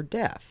past her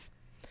death.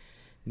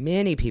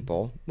 Many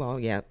people,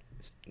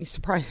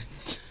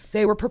 surprised,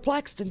 they were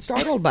perplexed and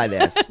startled by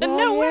this. Well,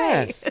 No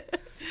way.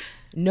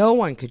 No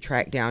one could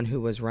track down who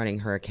was running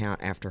her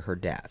account after her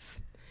death.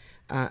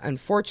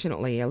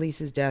 Unfortunately,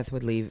 Elisa's death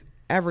would leave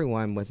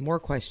everyone with more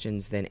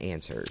questions than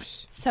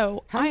answers.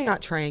 So How do you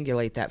not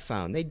triangulate that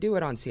phone? They do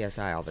it on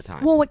CSI all the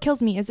time. Well, what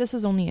kills me is this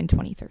was only in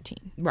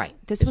 2013. Right.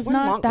 This was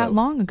not that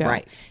long ago.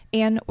 Right.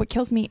 And what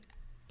kills me,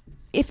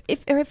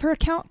 if her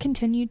account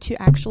continued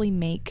to actually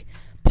make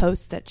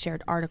posts that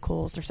shared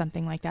articles or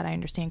something like that, I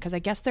understand, because I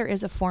guess there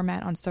is a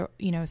format on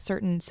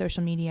certain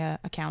social media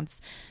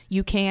accounts.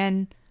 You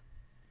can,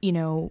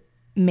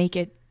 make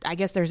it. I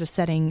guess there's a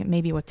setting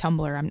maybe with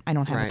Tumblr. I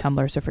don't have a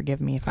Tumblr, so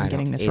forgive me if I'm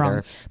getting this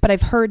wrong. But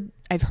I've heard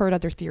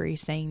other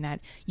theories saying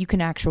that you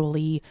can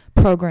actually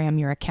program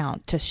your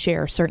account to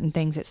share certain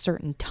things at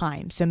certain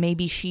times. So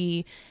maybe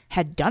she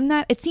had done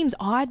that. It seems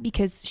odd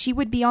because she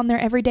would be on there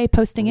every day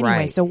posting anyway.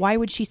 Right. So why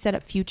would she set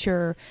up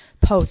future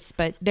posts?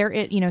 But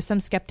some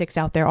skeptics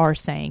out there are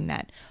saying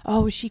that,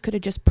 she could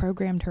have just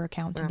programmed her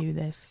account to do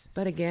this.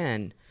 But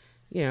again,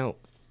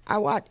 I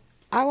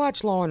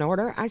watch Law and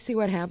Order. I see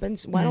what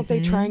happens. Why don't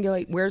they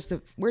triangulate? Where's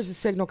the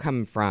signal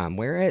coming from?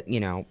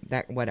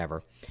 That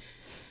whatever.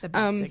 The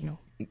bat signal.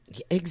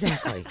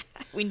 Exactly.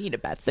 We need a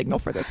bat signal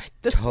for this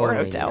Totally poor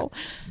hotel.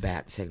 need a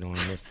bat signal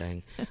on this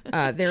thing.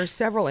 There are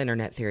several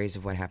internet theories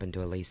of what happened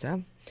to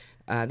Elisa.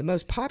 The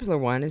most popular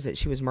one is that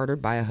she was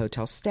murdered by a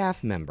hotel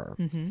staff member.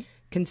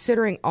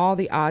 Considering all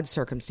the odd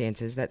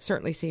circumstances, that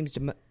certainly seems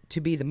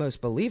to be the most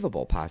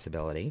believable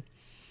possibility.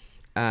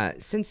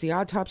 Since the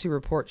autopsy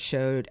report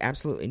showed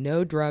absolutely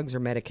no drugs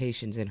or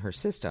medications in her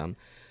system,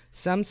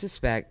 some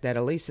suspect that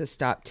Elisa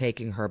stopped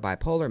taking her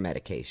bipolar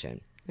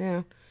medication.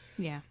 Yeah.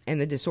 And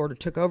the disorder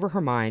took over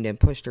her mind and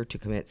pushed her to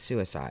commit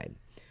suicide.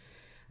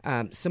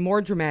 Some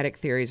more dramatic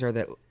theories are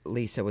that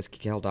Lisa was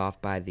killed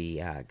off by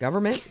the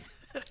government.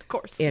 Of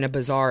course. In a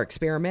bizarre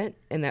experiment,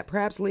 and that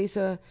perhaps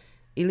Elisa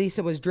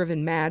was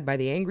driven mad by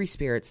the angry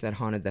spirits that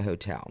haunted the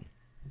hotel.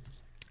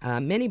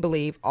 Many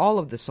believe all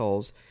of the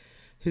souls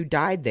who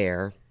died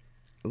there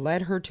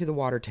led her to the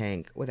water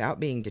tank without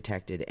being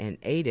detected and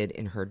aided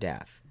in her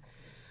death.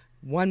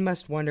 One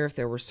must wonder if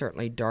there were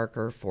certainly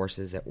darker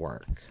forces at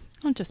work.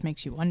 Well, it just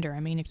makes you wonder. I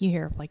mean, if you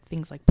hear of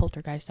things like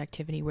poltergeist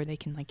activity where they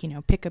can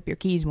pick up your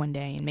keys one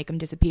day and make them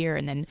disappear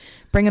and then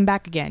bring them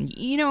back again,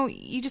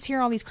 you just hear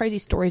all these crazy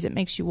stories. It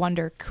makes you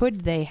wonder,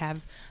 could they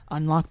have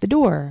unlocked the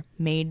door,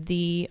 made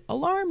the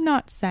alarm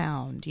not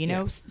sound,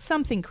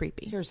 something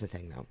creepy. Here's the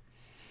thing though.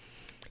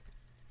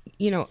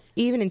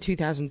 Even in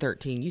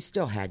 2013, you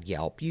still had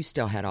Yelp. You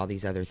still had all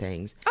these other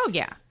things. Oh,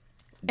 yeah.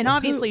 And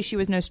obviously she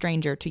was no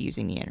stranger to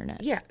using the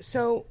internet. Yeah.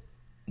 So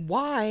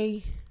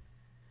why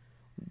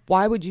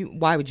would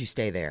you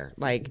stay there?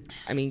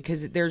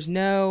 Because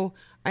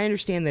I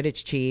understand that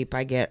it's cheap.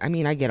 I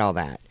get all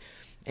that.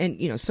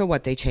 And, so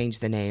what? They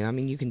changed the name. I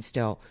mean, you can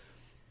still,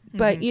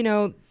 but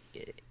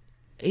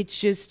it's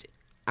just,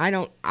 I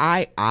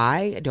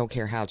don't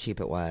care how cheap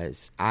it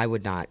was. I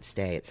would not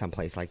stay at some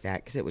place like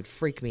that because it would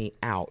freak me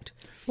out.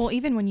 Well,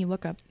 even when you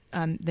look up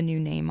the new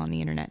name on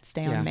the internet,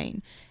 Stay on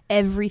Main,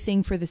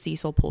 everything for the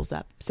Cecil pulls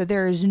up. So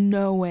there is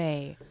no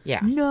way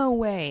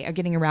of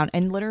getting around.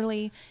 And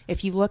literally,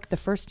 if you look, the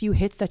first few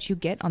hits that you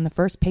get on the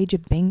first page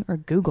of Bing or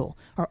Google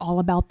are all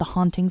about the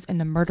hauntings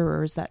and the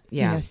murderers that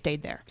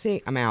stayed there.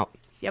 See, I'm out.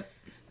 Yep.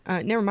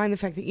 Never mind the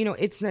fact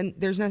that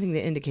there's nothing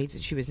that indicates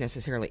that she was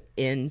necessarily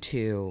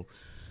into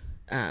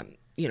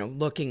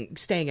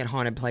staying at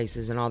haunted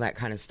places and all that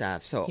kind of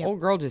stuff. So old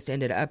girl just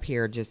ended up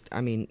here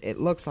it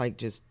looks like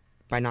just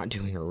by not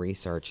doing her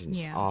research.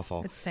 It's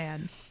awful. It's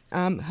sad.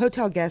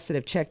 Hotel guests that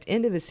have checked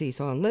into the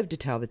Cecil and lived to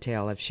tell the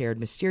tale have shared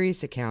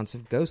mysterious accounts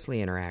of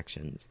ghostly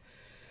interactions.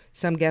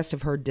 Some guests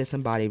have heard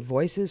disembodied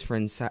voices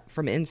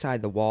from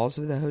inside the walls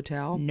of the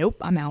hotel. Nope,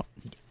 I'm out.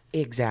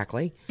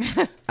 Exactly.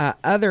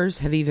 Others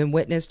have even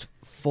witnessed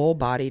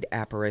full-bodied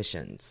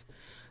apparitions.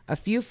 A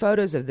few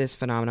photos of this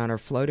phenomenon are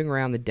floating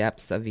around the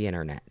depths of the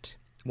internet.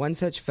 One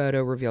such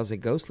photo reveals a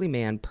ghostly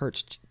man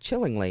perched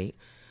chillingly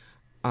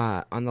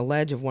on the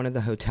ledge of one of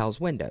the hotel's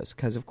windows,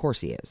 because of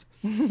course he is.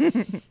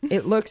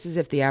 It looks as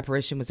if the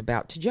apparition was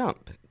about to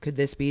jump. Could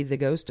this be the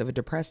ghost of a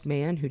depressed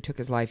man who took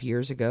his life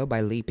years ago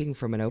by leaping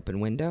from an open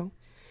window?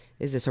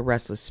 Is this a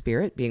restless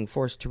spirit being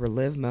forced to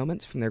relive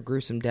moments from their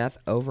gruesome death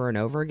over and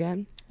over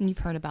again? And you've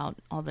heard about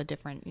all the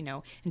different,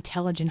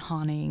 intelligent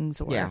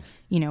hauntings or,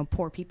 Yeah.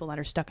 Poor people that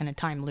are stuck in a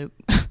time loop.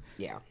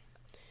 Yeah.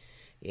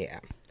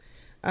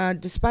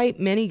 Despite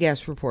many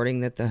guests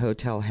reporting that the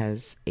hotel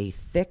has a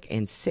thick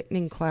and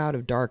sickening cloud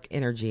of dark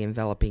energy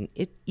enveloping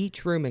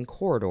each room and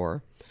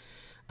corridor,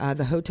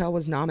 the hotel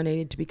was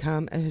nominated to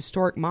become a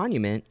historic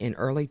monument in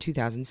early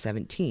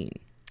 2017.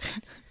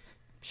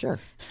 Sure.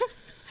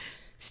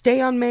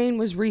 Stay on Main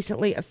was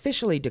recently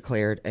officially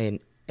declared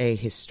a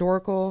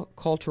historical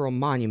cultural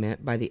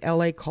monument by the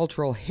LA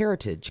Cultural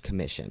Heritage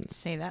Commission.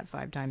 Say that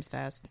 5 times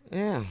fast.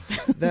 Yeah.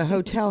 The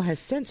hotel has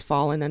since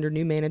fallen under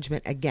new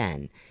management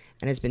again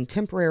and has been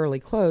temporarily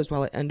closed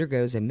while it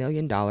undergoes $1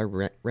 million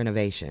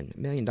renovation.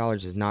 $1 million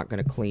is not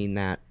going to clean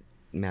that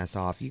mess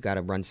off. You got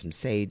to run some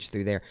sage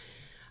through there.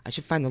 I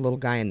should find the little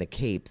guy in the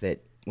cape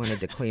that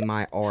wanted to clean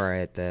my aura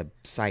at the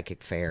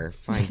psychic fair.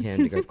 Find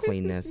him to go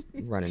clean this,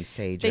 running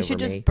sage They over should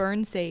just me.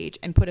 burn sage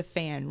and put a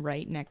fan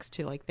right next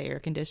to the air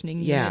conditioning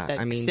unit Yeah, that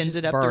I mean, sends just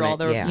it up burn through all it,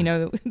 the,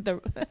 yeah. the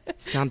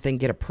Something,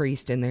 get a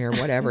priest in there,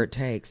 whatever it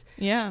takes.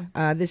 yeah.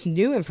 This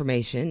new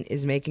information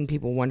is making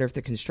people wonder if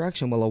the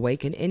construction will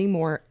awaken any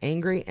more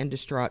angry and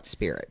distraught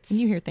spirits. And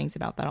you hear things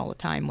about that all the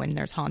time when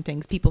there's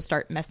hauntings. People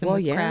start messing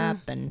with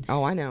crap, and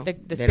oh, I know. the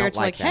They spirits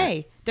don't are like, that.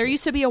 "Hey, there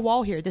used to be a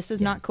wall here. This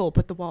is not cool.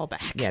 Put the wall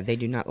back." Yeah, they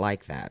do not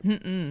like that.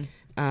 And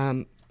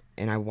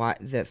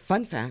the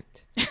fun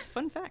fact,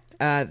 Fun fact.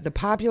 the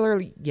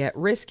popular yet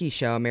risky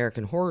show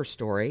American Horror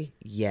Story,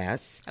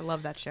 yes, I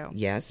love that show.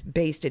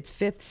 based its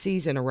 5th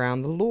season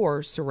around the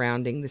lore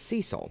surrounding the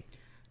Cecil.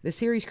 The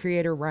series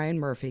creator Ryan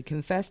Murphy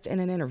confessed in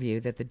an interview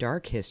that the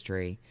dark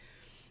history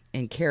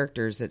and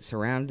characters that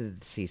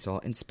surrounded the Cecil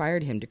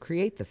inspired him to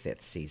create the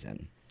 5th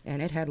season.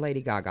 And it had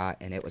Lady Gaga,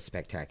 and it was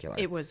spectacular.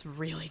 It was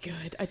really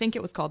good. I think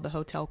it was called the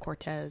Hotel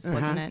Cortez,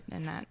 wasn't it?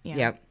 And that, yeah.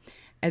 Yep.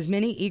 As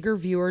many eager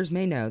viewers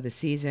may know, the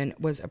season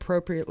was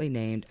appropriately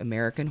named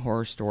American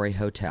Horror Story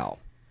Hotel.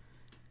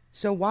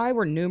 So why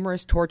were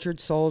numerous tortured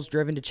souls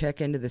driven to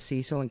check into the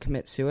Cecil and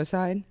commit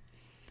suicide?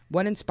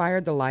 What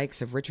inspired the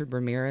likes of Richard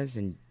Ramirez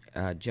and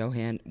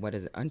Johann,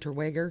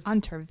 Unterweger?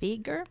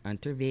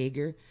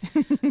 Unterweger.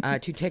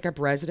 To take up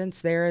residence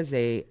there as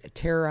they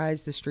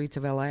terrorized the streets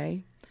of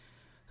L.A.?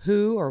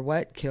 Who or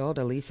what killed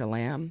Elisa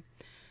Lam?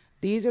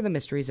 These are the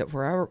mysteries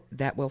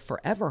that will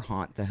forever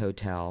haunt the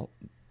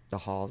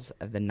halls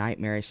of the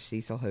nightmarish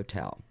Cecil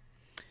Hotel.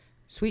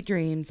 Sweet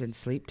dreams and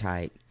sleep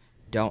tight.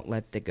 Don't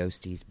let the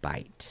ghosties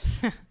bite.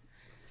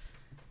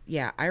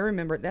 Yeah, I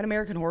remember that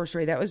American Horror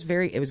Story. It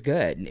was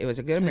good. It was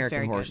a good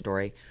American Horror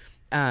Story.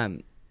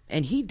 And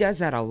he does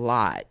that a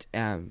lot.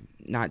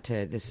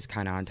 This is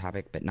kind of on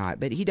topic,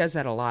 but he does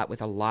that a lot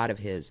with a lot of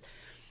his,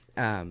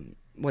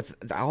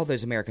 with all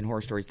those American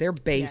Horror Stories. They're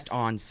based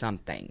on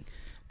something.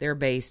 They're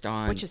based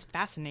on... Which is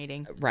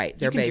fascinating. Right.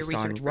 They're based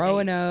on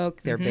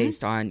Roanoke. They're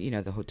based on,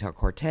 the Hotel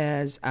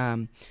Cortez.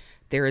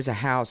 There is a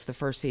house. The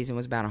first season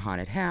was about a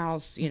haunted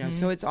house.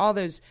 So it's all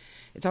these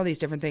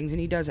different things, and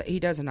he does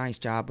a nice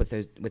job with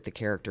the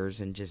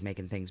characters and just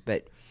making things.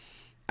 But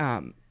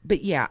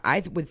yeah,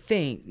 I would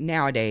think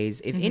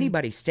nowadays if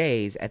anybody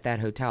stays at that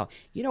hotel,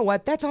 you know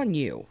what? That's on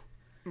you.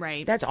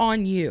 Right. That's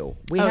on you.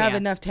 We have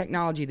enough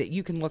technology that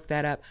you can look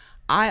that up.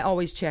 I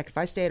always check if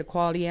I stay at a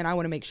Quality Inn. I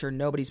want to make sure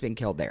nobody's been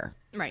killed there.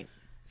 Right.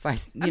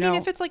 If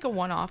if it's like a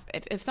one-off,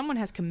 if someone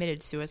has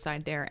committed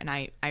suicide there, and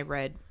I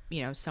read,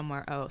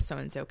 somewhere,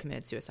 so-and-so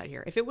committed suicide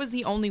here. If it was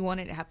the only one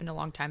and it happened a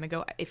long time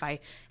ago, if I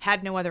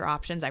had no other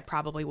options, I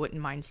probably wouldn't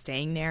mind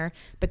staying there.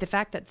 But the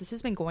fact that this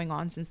has been going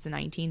on since the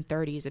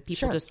 1930s, of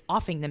people just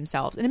offing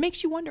themselves, and it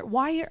makes you wonder,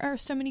 why are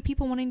so many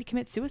people wanting to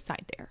commit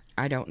suicide there?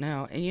 I don't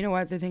know. And you know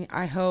what? The thing,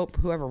 I hope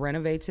whoever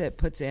renovates it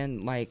puts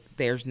in,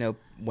 there's no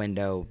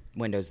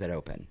windows that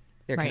open.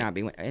 There cannot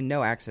be, and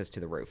no access to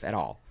the roof at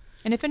all.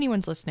 And if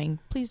anyone's listening,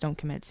 please don't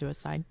commit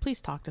suicide. Please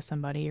talk to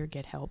somebody or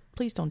get help.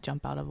 Please don't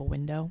jump out of a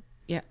window.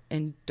 Yeah,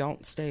 and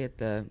don't stay at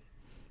the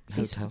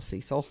Hotel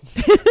Cecil.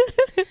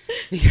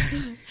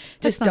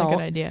 That's not a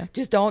good idea.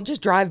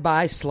 Just drive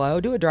by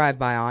slow. Do a drive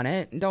by on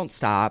it, and don't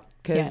stop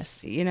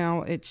because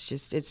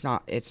it's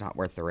not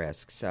worth the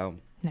risk. So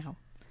no.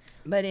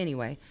 But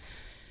anyway,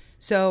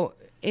 so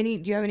do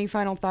you have any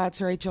final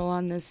thoughts, Rachel,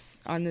 on this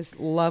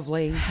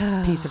lovely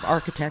piece of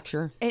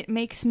architecture? It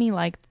makes me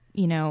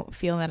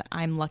feel that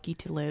I'm lucky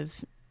to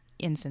live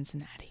in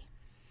Cincinnati.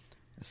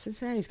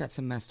 Cincinnati's got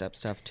some messed up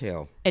stuff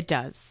too. It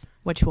does,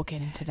 which we'll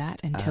get into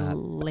that until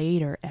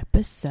later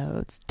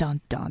episodes.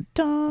 Dun dun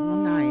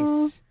dun.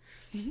 Nice.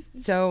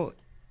 So,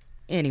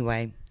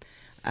 anyway,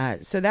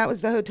 so that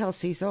was the Hotel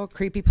Cecil.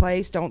 Creepy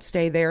place. Don't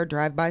stay there.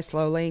 Drive by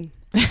slowly.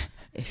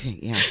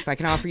 If I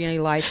can offer you any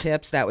life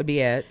tips, that would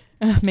be it.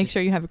 Make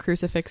sure you have a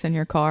crucifix in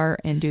your car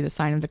and do the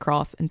sign of the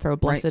cross and throw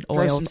blessed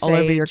Throw oils some all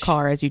over your sage.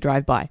 car as you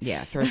drive by. Yeah,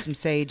 throw some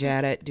sage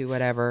at it, do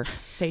whatever.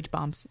 Sage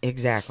bombs.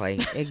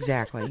 Exactly.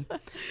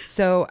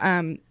 So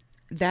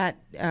that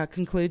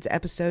concludes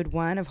episode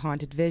 1 of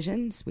Haunted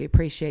Visions. We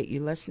appreciate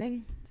you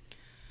listening.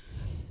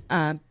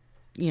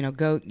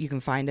 You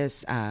can find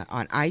us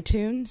on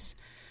iTunes,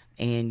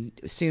 and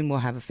soon we'll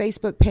have a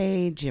Facebook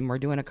page, and we're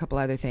doing a couple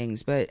other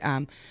things. But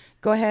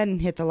go ahead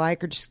and hit the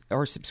like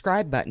or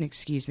subscribe button,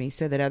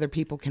 so that other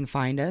people can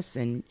find us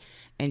and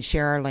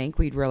share our link.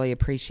 We'd really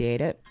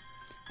appreciate it.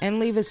 And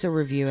leave us a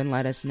review and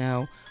let us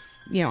know,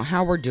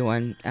 how we're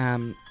doing.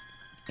 And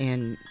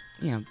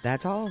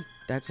that's all.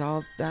 That's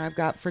all that I've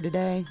got for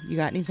today. You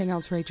got anything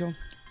else, Rachel?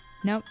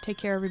 Nope. Take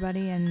care,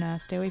 everybody,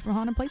 and stay away from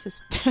haunted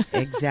places.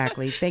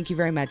 Exactly. Thank you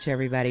very much,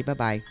 everybody.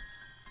 Bye-bye.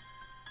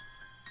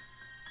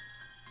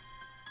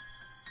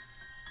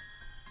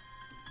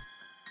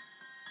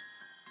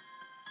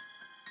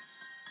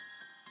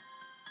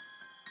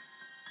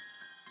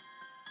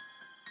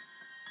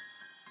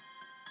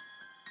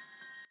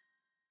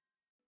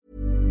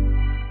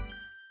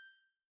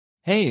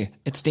 Hey,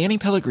 it's Danny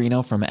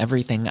Pellegrino from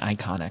Everything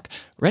Iconic.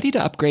 Ready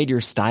to upgrade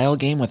your style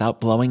game without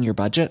blowing your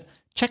budget?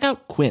 Check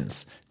out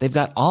Quince. They've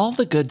got all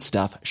the good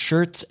stuff,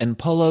 shirts and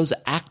polos,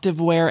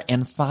 activewear,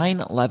 and fine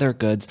leather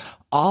goods,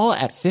 all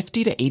at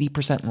 50 to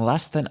 80%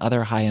 less than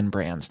other high-end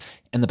brands.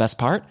 And the best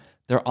part?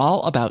 They're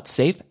all about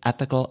safe,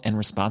 ethical, and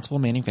responsible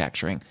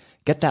manufacturing.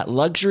 Get that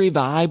luxury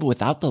vibe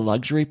without the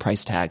luxury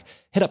price tag.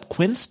 Hit up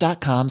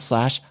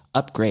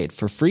quince.com/upgrade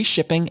for free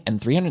shipping and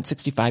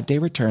 365-day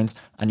returns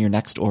on your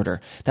next order.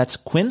 That's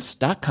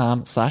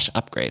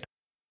quince.com/upgrade.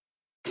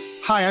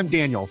 Hi, I'm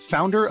Daniel,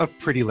 founder of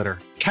Pretty Litter.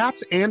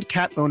 Cats and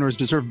cat owners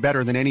deserve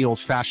better than any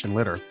old-fashioned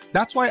litter.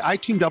 That's why I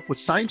teamed up with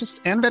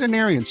scientists and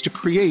veterinarians to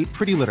create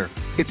Pretty Litter.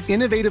 Its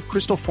innovative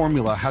crystal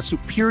formula has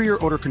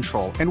superior odor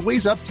control and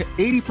weighs up to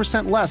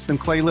 80% less than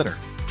clay litter.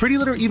 Pretty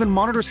Litter even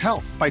monitors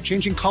health by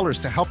changing colors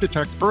to help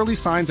detect early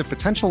signs of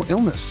potential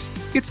illness.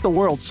 It's the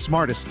world's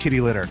smartest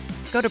kitty litter.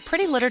 Go to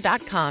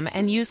prettylitter.com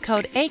and use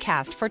code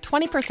ACAST for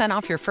 20%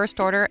 off your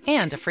first order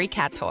and a free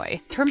cat toy.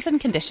 Terms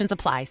and conditions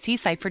apply. See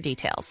site for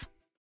details.